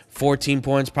 10, 14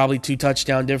 points, probably 2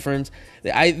 touchdown difference.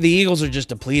 The Eagles are just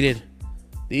depleted.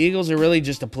 The Eagles are really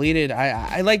just depleted.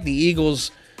 I like the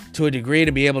Eagles to a degree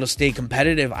to be able to stay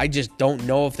competitive. I just don't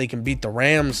know if they can beat the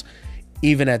Rams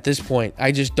even at this point.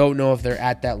 I just don't know if they're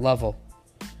at that level.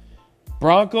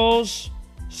 Broncos,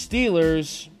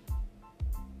 Steelers.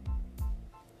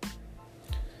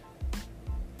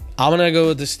 I'm going to go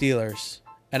with the Steelers.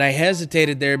 And I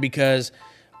hesitated there because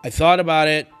I thought about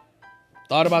it,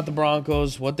 thought about the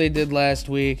Broncos, what they did last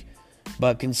week,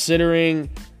 but considering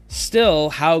still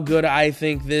how good I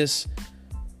think this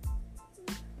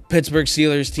Pittsburgh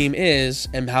Steelers team is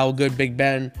and how good Big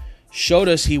Ben showed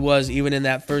us he was even in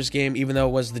that first game, even though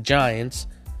it was the Giants,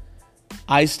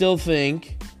 I still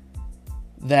think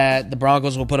that the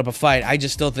Broncos will put up a fight. I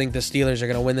just still think the Steelers are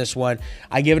going to win this one.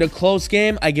 I give it a close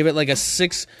game. I give it like a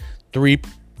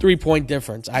 3-point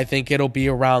difference. I think it'll be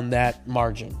around that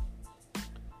margin.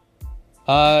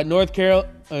 North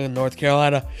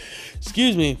Carolina.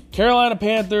 Excuse me. Carolina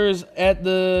Panthers at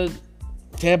the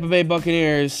Tampa Bay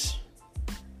Buccaneers.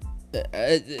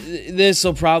 This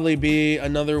will probably be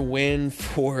another win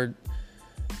for...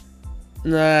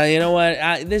 Nah, you know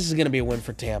what? This is going to be a win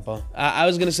for Tampa. I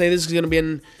was going to say this is going to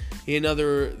be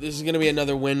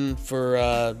another win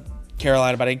for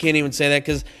Carolina, but I can't even say that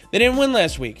because they didn't win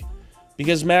last week.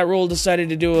 Because Matt Rule decided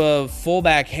to do a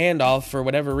fullback handoff for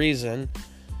whatever reason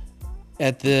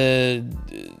to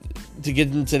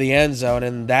get into the end zone,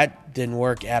 and that didn't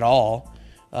work at all.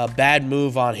 Bad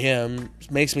move on him.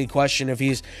 Makes me question if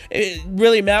he's...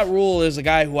 Really, Matt Rule is a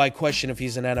guy who I question if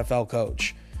he's an NFL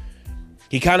coach.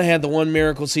 He kind of had the one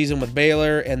miracle season with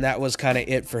Baylor, and that was kind of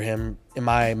it for him in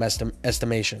my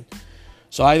estimation.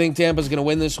 So I think Tampa's going to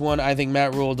win this one. I think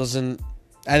Matt Rule doesn't...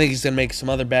 I think he's going to make some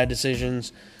other bad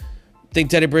decisions. I think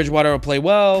Teddy Bridgewater will play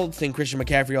well. I think Christian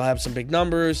McCaffrey will have some big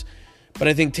numbers. But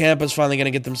I think Tampa's finally going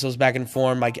to get themselves back in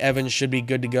form. Mike Evans should be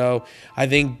good to go. I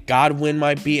think Godwin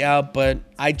might be out, but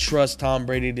I trust Tom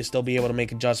Brady to still be able to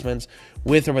make adjustments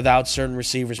with or without certain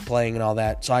receivers playing and all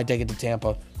that. So I take it to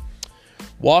Tampa.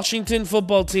 Washington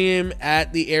football team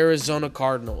at the Arizona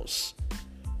Cardinals.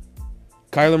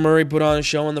 Kyler Murray put on a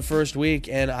show in the first week,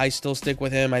 and I still stick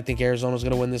with him. I think Arizona's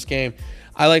going to win this game.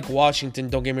 I like Washington,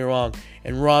 don't get me wrong.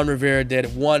 And Ron Rivera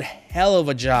did one hell of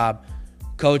a job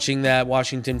coaching that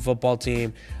Washington football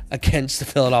team against the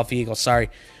Philadelphia Eagles. Sorry,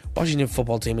 Washington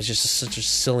football team is just such a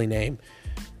silly name.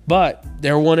 But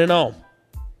they're 1-0.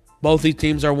 Both these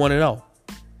teams are 1-0.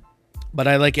 But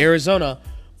I like Arizona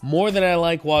more than I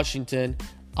like Washington.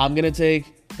 I'm going to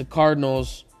take the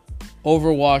Cardinals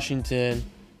over Washington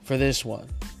for this one.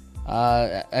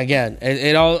 Again,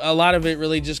 a lot of it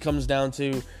really just comes down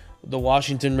to the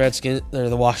Washington Redskins, or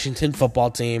the Washington football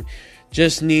team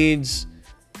just needs...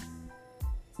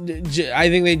 I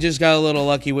think they just got a little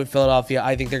lucky with Philadelphia.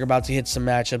 I think they're about to hit some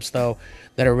matchups, though,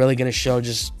 that are really going to show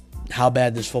just how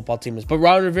bad this football team is. But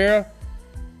Ron Rivera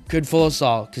could fool us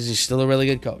all because he's still a really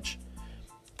good coach.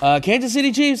 Kansas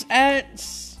City Chiefs at...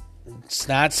 It's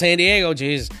not San Diego,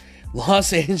 jeez.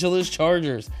 Los Angeles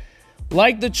Chargers.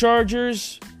 Like the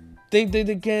Chargers, think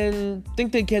they can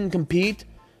compete,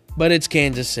 but it's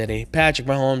Kansas City. Patrick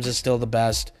Mahomes is still the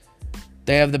best.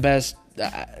 They have the best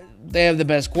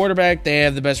quarterback. They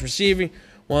have the best receiving,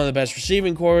 one of the best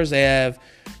receiving cores. They have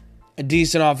a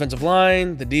decent offensive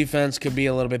line. The defense could be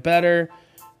a little bit better.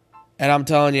 And I'm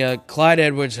telling you, Clyde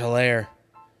Edwards-Helaire,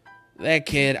 that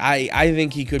kid, I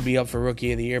think he could be up for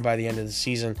Rookie of the Year by the end of the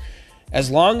season. As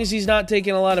long as he's not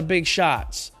taking a lot of big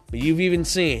shots. But you've even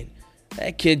seen,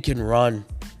 that kid can run.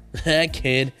 That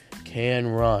kid can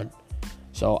run.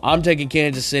 So I'm taking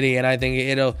Kansas City, and I think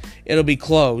it'll be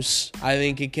close. I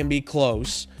think it can be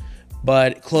close.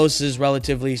 But close is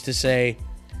relatively to say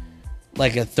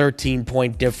like a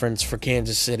 13-point difference for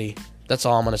Kansas City. That's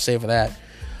all I'm going to say for that.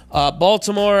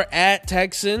 Baltimore at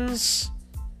Texans.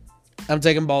 I'm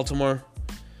taking Baltimore.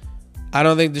 I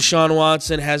don't think Deshaun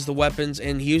Watson has the weapons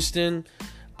in Houston.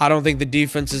 I don't think the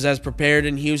defense is as prepared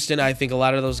in Houston. I think a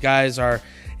lot of those guys are,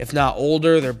 if not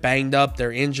older, they're banged up,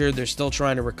 they're injured, they're still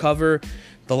trying to recover.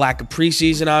 The lack of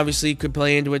preseason obviously could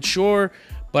play into it, sure,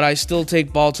 but I still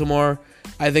take Baltimore.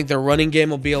 I think their running game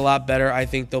will be a lot better. I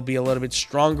think they'll be a little bit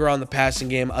stronger on the passing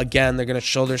game. Again, they're going to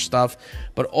show their stuff.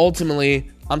 But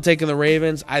ultimately, I'm taking the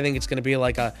Ravens. I think it's going to be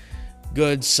like a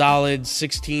good, solid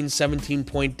 16,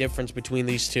 17-point difference between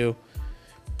these two.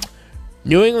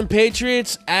 New England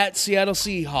Patriots at Seattle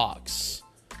Seahawks.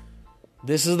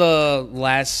 This is the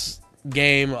last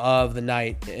game of the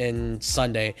night and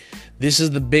Sunday. This is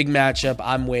the big matchup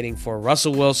I'm waiting for.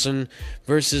 Russell Wilson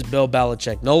versus Bill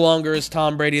Belichick. No longer is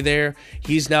Tom Brady there.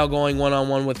 He's now going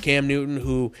one-on-one with Cam Newton,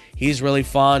 who he's really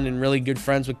fond and really good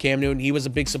friends with Cam Newton. He was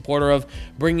a big supporter of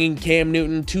bringing Cam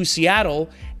Newton to Seattle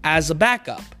as a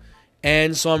backup.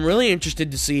 And so I'm really interested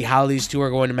to see how these two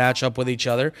are going to match up with each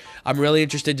other. I'm really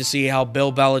interested to see how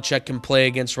Bill Belichick can play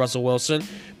against Russell Wilson,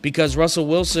 because Russell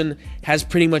Wilson has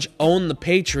pretty much owned the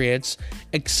Patriots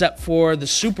except for the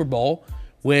Super Bowl,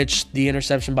 which the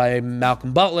interception by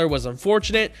Malcolm Butler was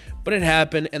unfortunate, but it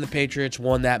happened and the Patriots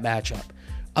won that matchup.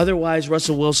 Otherwise,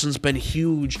 Russell Wilson's been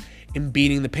huge in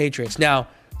beating the Patriots. Now,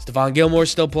 Stephon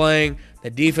Gilmore's still playing. The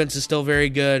defense is still very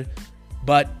good,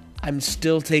 but I'm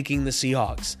still taking the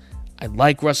Seahawks. I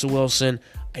like Russell Wilson.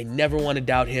 I never want to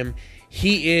doubt him.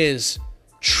 He is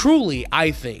truly, I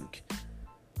think,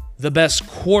 the best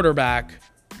quarterback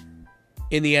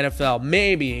in the NFL.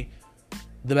 Maybe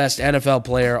the best NFL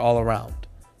player all around.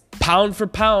 Pound for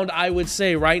pound, I would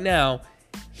say right now,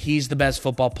 he's the best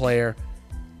football player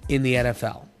in the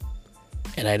NFL.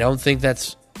 And I don't think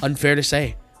that's unfair to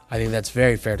say. I think that's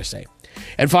very fair to say.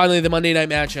 And finally, the Monday night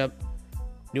matchup.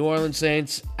 New Orleans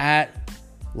Saints at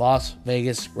Las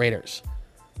Vegas Raiders.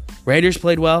 Raiders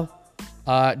played well.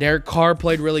 Derek Carr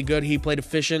played really good. He played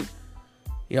efficient.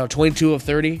 22 of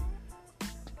 30.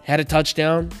 Had a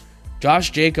touchdown.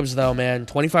 Josh Jacobs, though, man,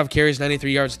 25 carries,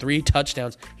 93 yards, 3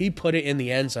 touchdowns. He put it in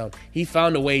the end zone. He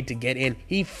found a way to get in.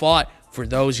 He fought for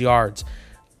those yards.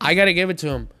 I got to give it to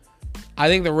him. I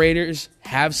think the Raiders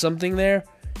have something there.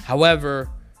 However,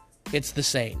 it's the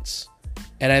Saints.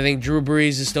 And I think Drew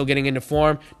Brees is still getting into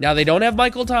form. Now, they don't have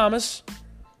Michael Thomas.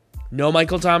 No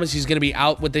Michael Thomas. He's going to be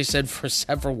out, what they said, for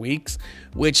several weeks,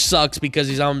 which sucks because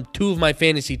he's on 2 of my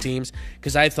fantasy teams,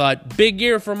 because I thought, big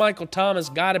year for Michael Thomas,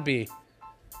 got to be.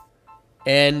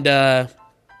 And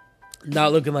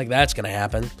not looking like that's going to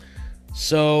happen.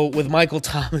 So, with Michael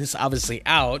Thomas obviously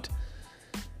out,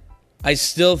 I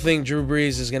still think Drew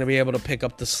Brees is going to be able to pick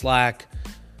up the slack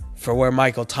for where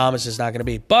Michael Thomas is not going to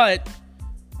be. But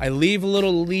I leave a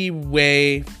little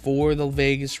leeway for the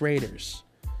Vegas Raiders.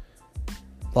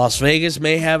 Las Vegas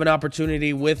may have an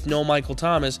opportunity with no Michael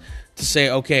Thomas to say,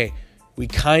 okay, we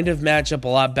kind of match up a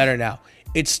lot better now.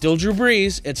 It's still Drew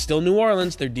Brees. It's still New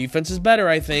Orleans. Their defense is better,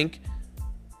 I think.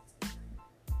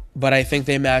 But I think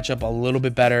they match up a little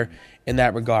bit better in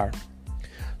that regard.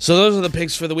 So those are the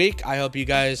picks for the week. I hope you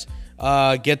guys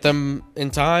get them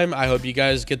in time. I hope you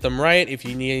guys get them right. If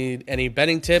you need any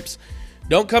betting tips,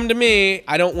 don't come to me.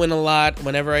 I don't win a lot.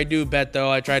 Whenever I do bet,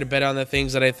 though, I try to bet on the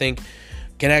things that I think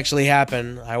can actually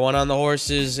happen. I won on the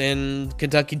horses in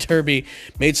Kentucky Derby.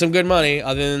 Made some good money.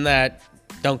 Other than that,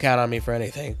 don't count on me for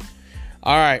anything.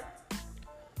 All right.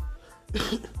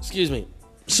 Excuse me.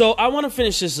 So I want to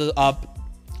finish this up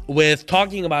with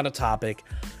talking about a topic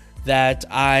that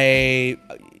I,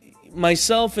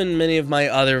 myself and many of my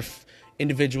other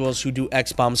individuals who do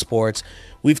X-Bomb Sports,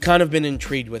 we've kind of been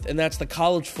intrigued with, and that's the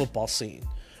college football scene.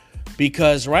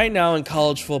 Because right now in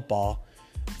college football,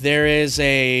 there is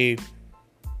a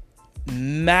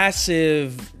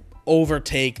massive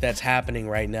overtake that's happening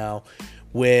right now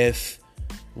with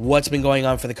what's been going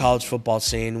on for the college football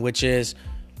scene, which is,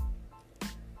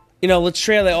 let's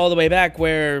trail it all the way back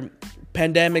where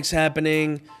pandemic's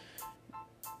happening,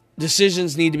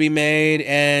 decisions need to be made,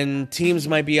 and teams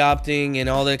might be opting and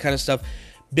all that kind of stuff.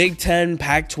 Big Ten,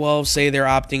 Pac-12 say they're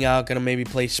opting out, going to maybe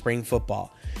play spring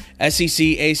football. SEC,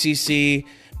 ACC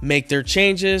make their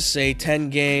changes, say 10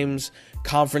 games,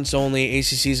 conference only.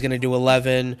 ACC is going to do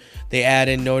 11. They add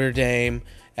in Notre Dame.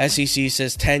 SEC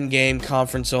says 10-game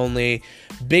conference only.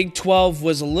 Big 12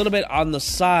 was a little bit on the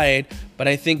side, but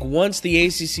I think once the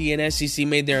ACC and SEC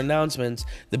made their announcements,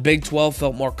 the Big 12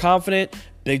 felt more confident.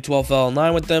 Big 12 fell in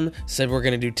line with them, said we're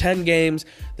going to do 10 games.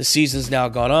 The season's now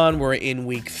gone on. We're in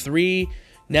week 3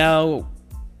 now.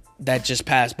 That just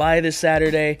passed by this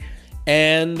Saturday.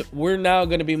 And we're now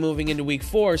going to be moving into week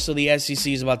 4, so the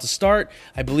SEC is about to start.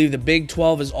 I believe the Big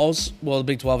 12 is also, the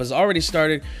Big 12 has already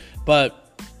started, but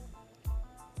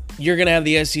you're going to have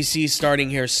the SEC starting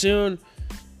here soon,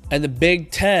 and the Big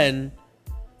 10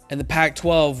 and the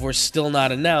Pac-12 were still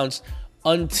not announced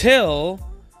until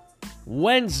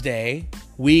Wednesday.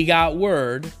 We got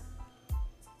word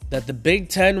that the Big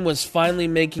Ten was finally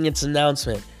making its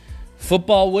announcement.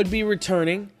 Football would be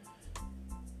returning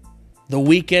the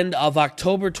weekend of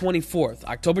October 24th.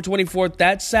 October 24th,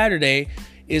 that Saturday,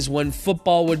 is when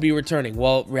football would be returning.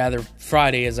 Well, rather,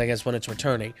 Friday is, I guess, when it's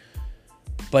returning.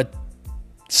 But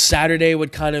Saturday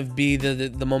would kind of be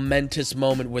the momentous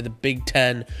moment where the Big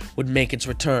Ten would make its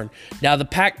return. Now, the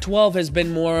Pac-12 has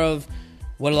been more of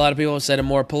what a lot of people have said, a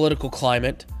more political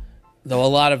climate, though a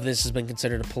lot of this has been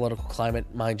considered a political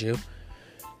climate, mind you,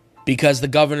 because the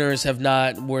governors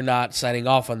were not signing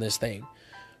off on this thing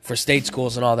for state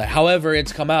schools and all that. However,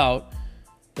 it's come out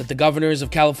that the governors of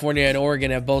California and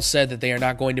Oregon have both said that they are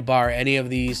not going to bar any of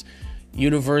these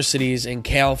universities in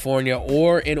California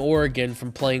or in Oregon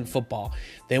from playing football.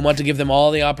 They want to give them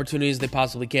all the opportunities they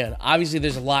possibly can. Obviously,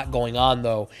 there's a lot going on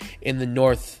though in the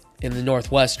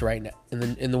Northwest right now,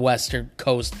 in the Western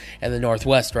Coast and the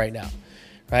Northwest right now,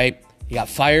 right? You got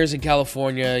fires in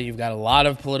California. You've got a lot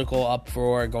of political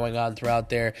uproar going on throughout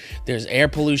there. There's air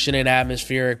pollution and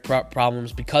atmospheric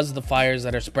problems because of the fires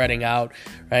that are spreading out,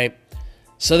 right?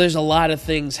 So there's a lot of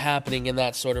things happening in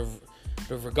that sort of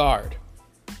regard.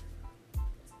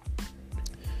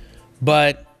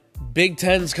 But Big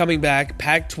Ten's coming back.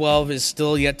 Pac-12 is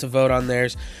still yet to vote on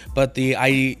theirs. But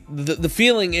the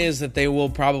feeling is that they will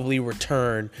probably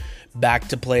return back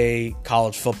to play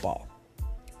college football.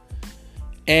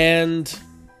 And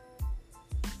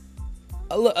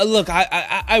look,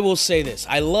 I will say this.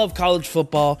 I love college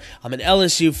football. I'm an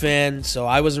LSU fan, so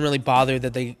I wasn't really bothered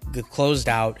that they closed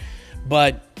out.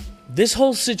 But this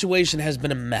whole situation has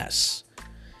been a mess.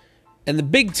 And the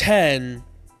Big Ten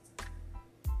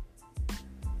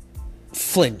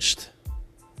flinched.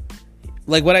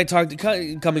 Like what I talked,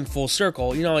 coming full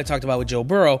circle, I talked about with Joe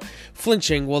Burrow,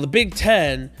 flinching. Well, the Big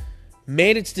Ten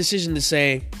made its decision to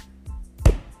say,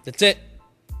 that's it.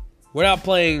 We're not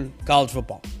playing college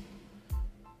football.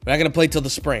 We're not going to play till the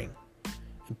spring.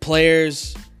 And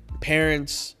players,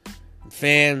 parents,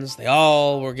 fans, they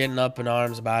all were getting up in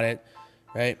arms about it,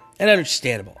 right? And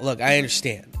understandable. Look, I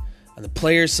understand. On the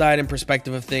players' side and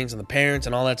perspective of things, and the parents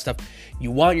and all that stuff,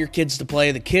 you want your kids to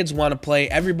play. The kids want to play.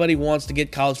 Everybody wants to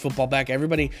get college football back.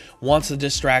 Everybody wants the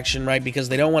distraction, right? Because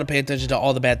they don't want to pay attention to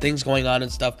all the bad things going on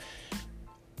and stuff.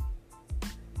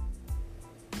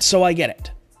 So I get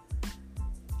it.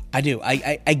 I do.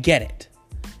 I get it.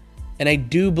 And I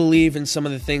do believe in some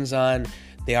of the things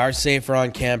they are safer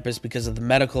on campus because of the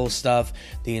medical stuff,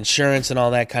 the insurance and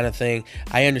all that kind of thing.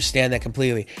 I understand that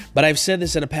completely. But I've said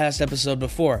this in a past episode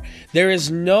before. There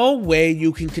is no way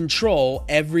you can control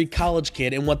every college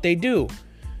kid and what they do.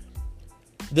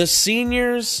 The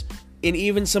seniors and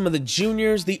even some of the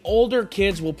juniors, the older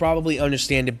kids will probably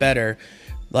understand it better.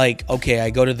 Like, okay, I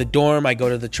go to the dorm, I go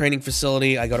to the training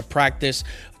facility, I go to practice,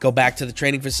 go back to the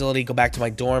training facility, go back to my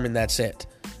dorm, and that's it.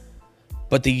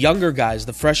 But the younger guys,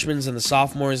 the freshmen and the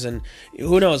sophomores, and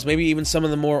who knows, maybe even some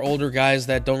of the more older guys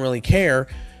that don't really care,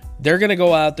 they're going to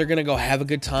go out, they're going to go have a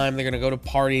good time, they're going to go to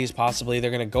parties possibly,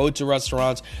 they're going to go to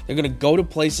restaurants, they're going to go to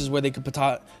places where they could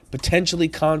potentially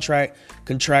contract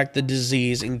the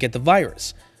disease and get the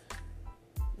virus,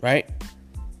 right?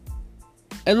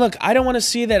 And look, I don't want to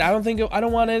see that. I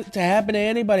don't want it to happen to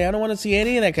anybody. I don't want to see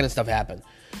any of that kind of stuff happen.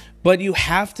 But you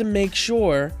have to make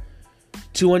sure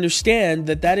to understand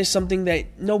that is something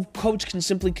that no coach can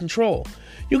simply control.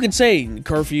 You can say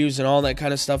curfews and all that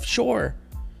kind of stuff, sure.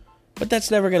 But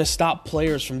that's never going to stop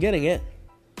players from getting it.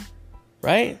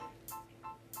 Right?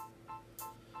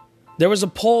 There was a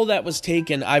poll that was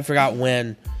taken, I forgot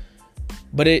when,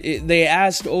 but they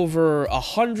asked over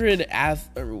 100,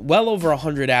 well over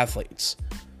 100 athletes.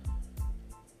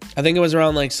 I think it was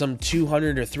around like some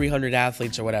 200 or 300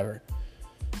 athletes or whatever,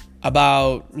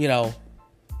 about, the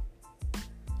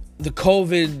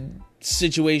COVID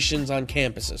situations on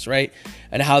campuses, right?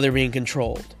 And how they're being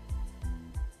controlled.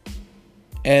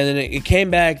 And it came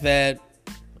back that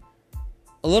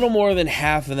a little more than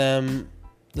half of them,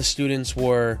 the students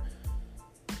thought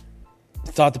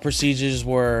the procedures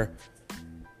were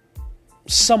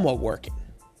somewhat working.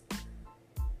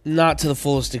 Not to the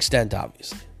fullest extent,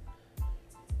 obviously.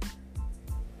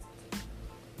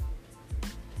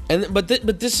 But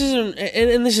this isn't,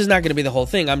 and this is not going to be the whole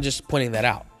thing. I'm just pointing that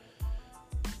out.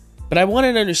 But I want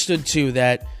it understood, too,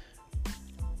 that,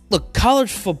 look, college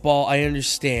football, I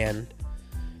understand,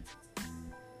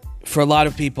 for a lot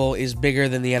of people, is bigger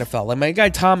than the NFL. Like my guy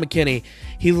Tom McKinney,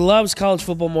 he loves college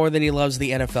football more than he loves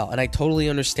the NFL, and I totally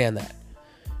understand that.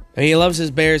 I mean, he loves his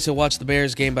Bears. He'll watch the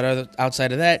Bears game, but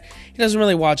outside of that, he doesn't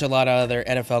really watch a lot of other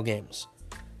NFL games.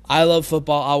 I love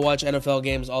football. I'll watch NFL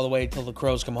games all the way till the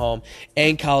Crows come home,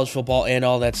 and college football and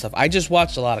all that stuff. I just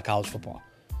watched a lot of college football.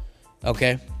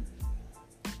 Okay?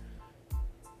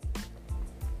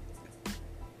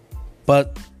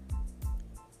 But,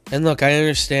 and look, I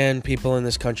understand people in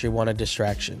this country want a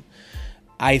distraction.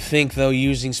 I think, though,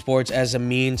 using sports as a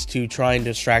means to try and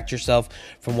distract yourself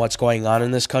from what's going on in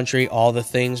this country, all the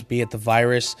things, be it the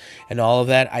virus and all of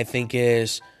that, I think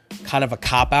is kind of a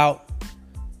cop-out.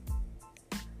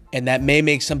 And that may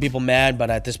make some people mad,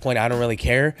 but at this point, I don't really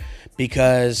care.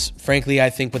 Because, frankly, I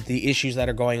think with the issues that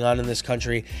are going on in this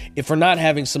country, if we're not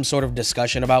having some sort of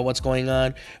discussion about what's going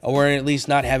on, or we're at least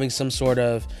not having some sort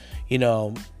of,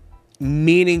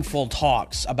 meaningful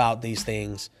talks about these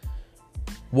things,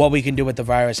 what we can do with the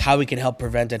virus, how we can help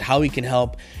prevent it, how we can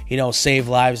help, save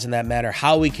lives in that matter,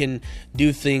 how we can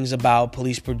do things about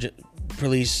police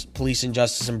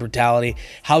injustice and brutality,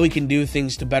 how we can do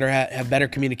things to better have better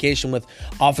communication with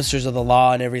officers of the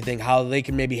law and everything, how they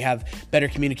can maybe have better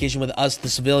communication with us, the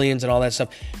civilians, and all that stuff.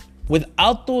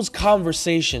 Without those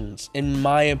conversations, in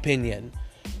my opinion,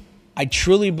 I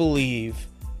truly believe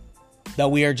that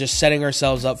we are just setting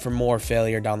ourselves up for more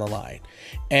failure down the line.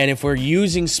 And if we're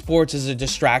using sports as a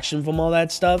distraction from all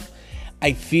that stuff,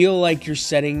 I feel like you're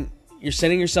setting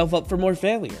yourself up for more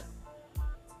failure.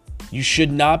 You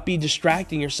should not be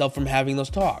distracting yourself from having those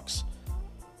talks.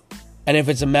 And if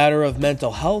it's a matter of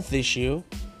mental health issue,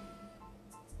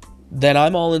 then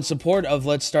I'm all in support of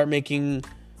let's start making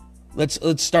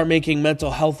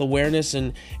mental health awareness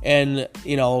and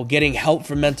getting help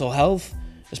for mental health,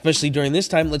 especially during this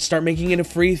time. Let's start making it a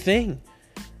free thing.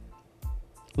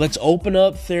 Let's open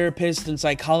up therapists and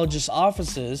psychologists'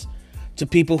 offices to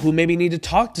people who maybe need to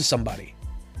talk to somebody.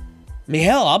 I mean,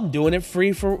 hell, I'm doing it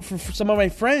free for some of my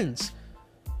friends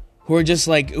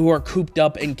who are cooped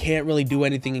up and can't really do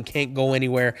anything and can't go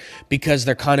anywhere because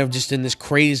they're kind of just in this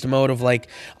crazed mode of like,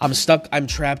 I'm stuck, I'm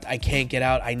trapped, I can't get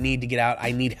out, I need to get out,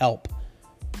 I need help.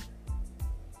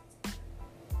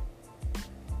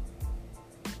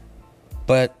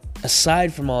 But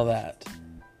aside from all that,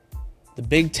 the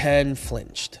Big Ten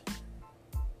flinched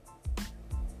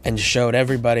and showed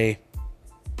everybody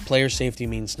player safety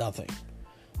means nothing.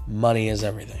 Money is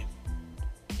everything.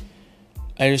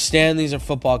 I understand these are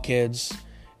football kids.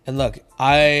 And look,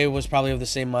 I was probably of the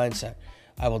same mindset.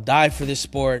 I will die for this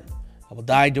sport. I will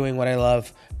die doing what I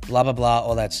love. Blah, blah, blah,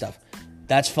 all that stuff.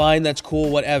 That's fine. That's cool.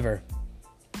 Whatever.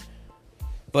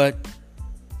 But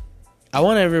I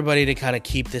want everybody to kind of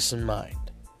keep this in mind.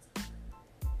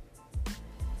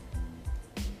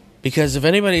 Because if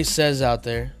anybody says out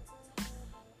there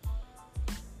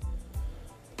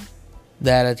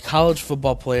that a college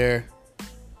football player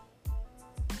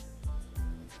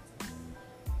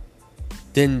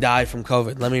didn't die from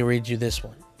COVID, let me read you this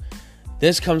one.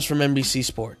 This comes from NBC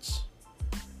Sports.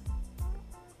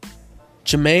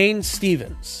 Jermaine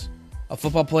Stevens, a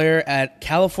football player at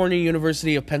California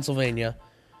University of Pennsylvania,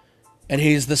 and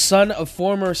he's the son of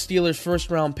former Steelers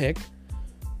first-round pick,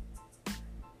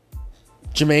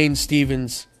 Jermaine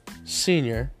Stevens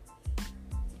Sr.,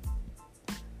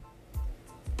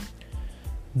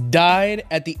 died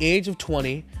at the age of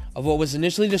 20 of what was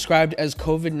initially described as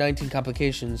COVID-19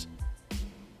 complications.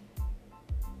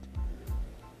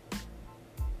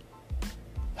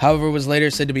 However, was later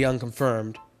said to be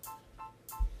unconfirmed.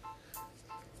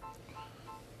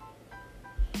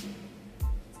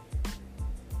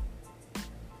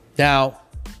 Now,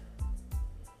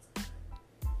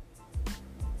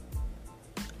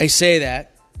 I say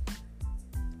that.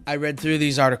 I read through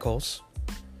these articles.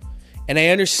 And I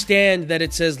understand that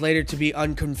it says later to be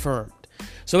unconfirmed.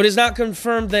 So it is not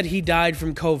confirmed that he died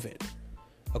from COVID.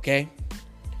 Okay?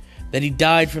 That he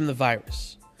died from the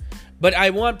virus. But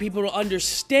I want people to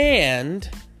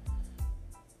understand.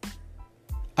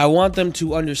 I want them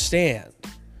to understand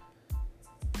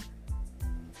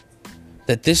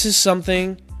that this is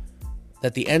something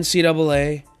that the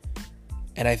NCAA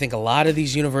and I think a lot of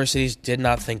these universities did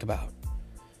not think about.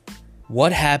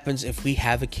 What happens if we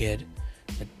have a kid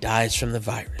that dies from the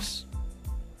virus?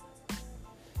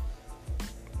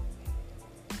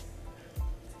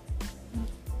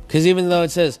 Because even though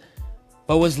it says,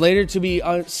 but was later to be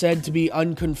said to be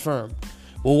unconfirmed.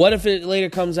 Well, what if it later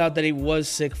comes out that he was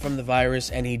sick from the virus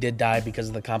and he did die because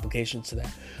of the complications to that?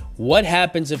 What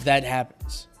happens if that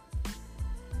happens?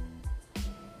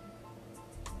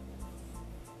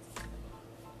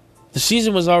 The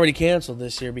season was already canceled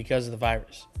this year because of the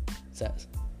virus, it says.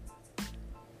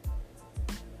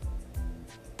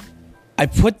 I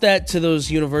put that to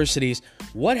those universities.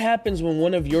 What happens when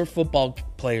one of your football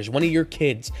players, one of your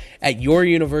kids at your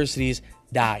universities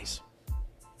dies?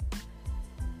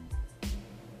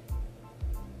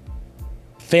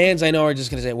 Fans, I know, are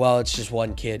just going to say, well, it's just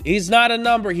one kid. He's not a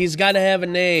number. He's got to have a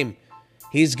name.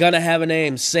 He's going to have a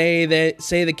name. Say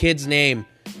the kid's name.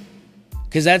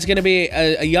 Because that's going to be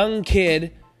a young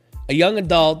kid, a young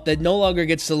adult that no longer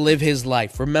gets to live his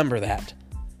life. Remember that.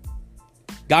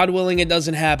 God willing, it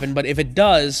doesn't happen, but if it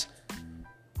does,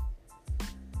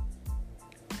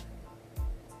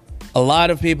 a lot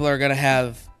of people are going to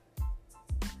have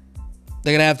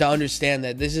to understand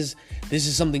that this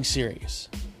is something serious.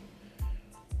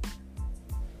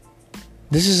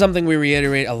 This is something we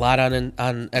reiterate a lot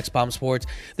on X-Bomb Sports.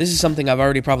 This is something I've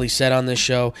already probably said on this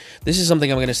show. This is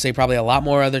something I'm going to say probably a lot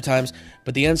more other times.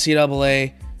 But the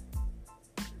NCAA,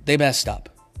 they messed up.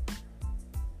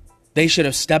 They should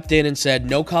have stepped in and said,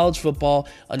 no college football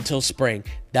until spring.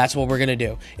 That's what we're going to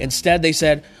do. Instead, they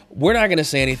said, we're not going to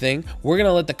say anything. We're going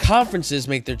to let the conferences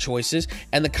make their choices.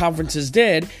 And the conferences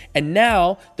did. And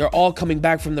now they're all coming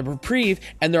back from the reprieve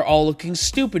and they're all looking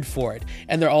stupid for it.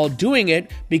 And they're all doing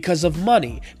it because of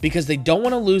money. Because they don't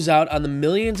want to lose out on the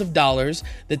millions of dollars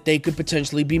that they could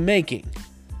potentially be making.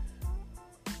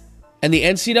 And the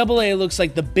NCAA looks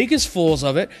like the biggest fools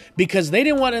of it because they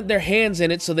didn't want their hands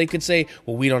in it so they could say,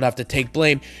 well, we don't have to take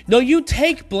blame. No, you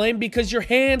take blame because your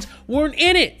hands weren't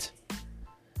in it.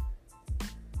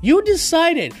 You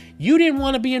decided you didn't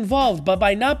want to be involved, but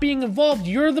by not being involved,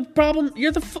 you're the problem.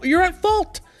 You're at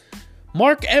fault.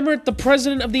 Mark Emmert, the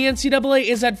president of the NCAA,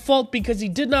 is at fault because he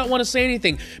did not want to say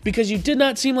anything, because you did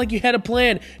not seem like you had a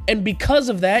plan, and because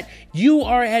of that, you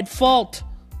are at fault.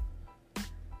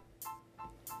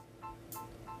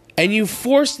 And you've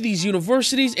forced these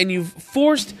universities and you've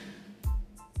forced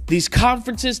these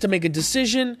conferences to make a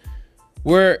decision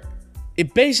where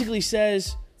it basically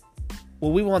says,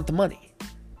 well, we want the money.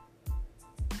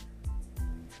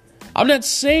 I'm not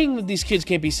saying that these kids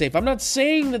can't be safe. I'm not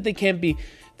saying that they can't be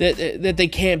that they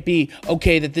can't be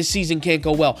okay, that this season can't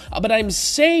go well. But I'm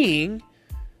saying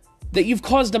that you've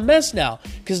caused a mess now.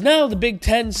 Because now the Big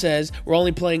Ten says we're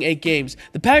only playing 8 games.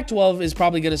 The Pac-12 is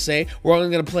probably going to say we're only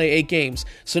going to play 8 games.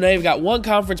 So now you've got one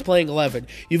conference playing 11.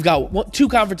 You've got 2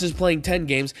 conferences playing 10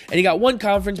 games. And you got one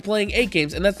conference playing 8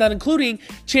 games. And that's not including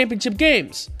championship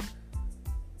games.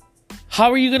 How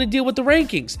are you going to deal with the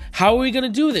rankings? How are we going to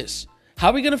do this? How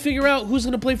are we going to figure out who's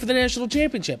going to play for the national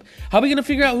championship? How are we going to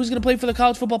figure out who's going to play for the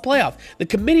college football playoff? The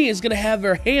committee is going to have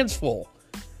their hands full.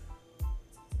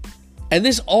 And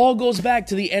this all goes back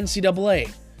to the NCAA.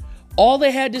 All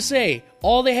they had to say,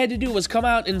 all they had to do was come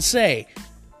out and say,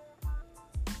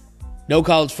 no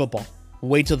college football.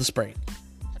 Wait till the spring.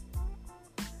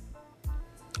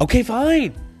 Okay,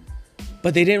 fine.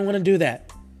 But they didn't want to do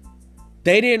that.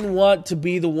 They didn't want to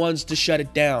be the ones to shut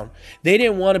it down. They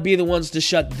didn't want to be the ones to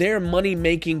shut their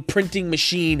money-making printing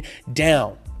machine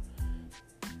down.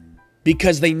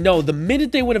 Because they know the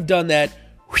minute they would have done that,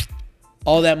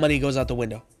 all that money goes out the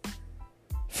window.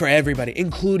 For everybody,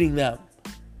 including them.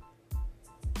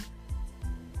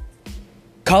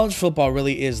 College football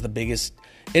really is the biggest,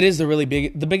 it is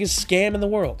the biggest scam in the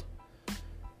world.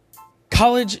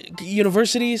 College,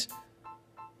 universities,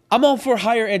 I'm all for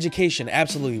higher education,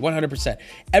 absolutely, 100%.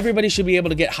 Everybody should be able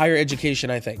to get higher education,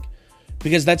 I think.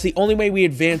 Because that's the only way we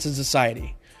advance in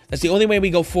society. That's the only way we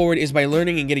go forward is by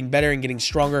learning and getting better and getting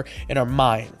stronger in our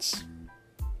minds.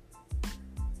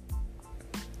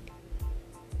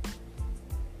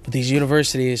 But these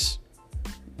universities,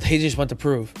 they just want to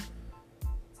prove.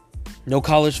 No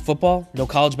college football, no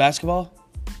college basketball,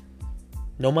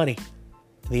 no money.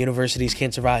 And the universities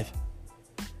can't survive.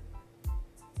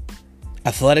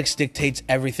 Athletics dictates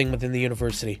everything within the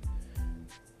university.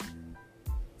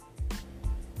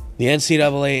 The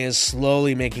NCAA is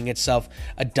slowly making itself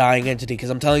a dying entity.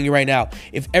 Because I'm telling you right now,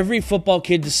 if every football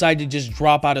kid decided to just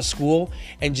drop out of school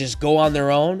and just go on their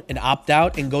own and opt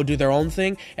out and go do their own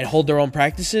thing and hold their own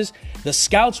practices, the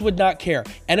scouts would not care.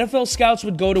 NFL scouts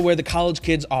would go to where the college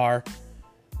kids are,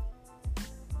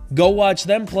 go watch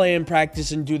them play and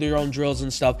practice and do their own drills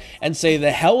and stuff, and say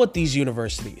the hell with these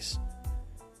universities.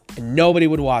 And nobody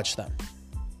would watch them.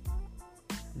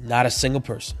 Not a single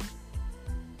person.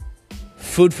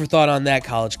 Food for thought on that,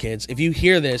 college kids. If you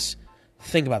hear this,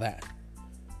 think about that.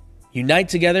 Unite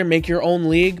together, make your own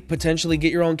league, potentially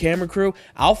get your own camera crew.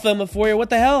 I'll film it for you. What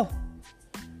the hell?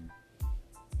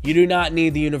 You do not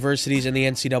need the universities and the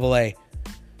NCAA.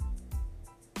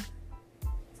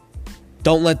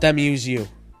 Don't let them use you.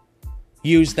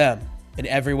 Use them in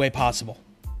every way possible.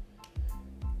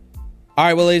 All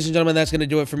right, well, ladies and gentlemen, that's going to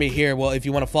do it for me here. Well, if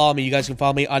you want to follow me, you guys can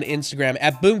follow me on Instagram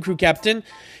at BoomCrewCaptain.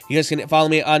 You guys can follow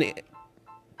me on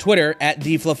Twitter at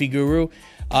TheFluffyGuru.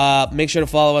 Make sure to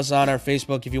follow us on our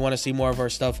Facebook if you want to see more of our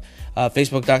stuff.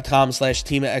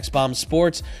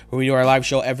 Facebook.com/TeamXBombSports, where we do our live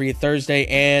show every Wednesday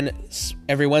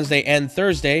and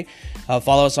Thursday.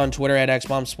 Follow us on Twitter at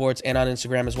XBombSports and on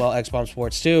Instagram as well,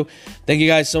 XBombSports2. Thank you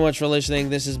guys so much for listening.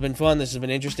 This has been fun. This has been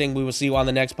interesting. We will see you on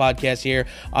the next podcast here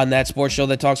on That Sports Show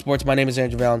That Talks Sports. My name is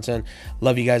Andrew Valentin.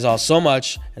 Love you guys all so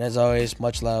much. And as always,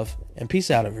 much love and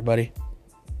peace out, everybody.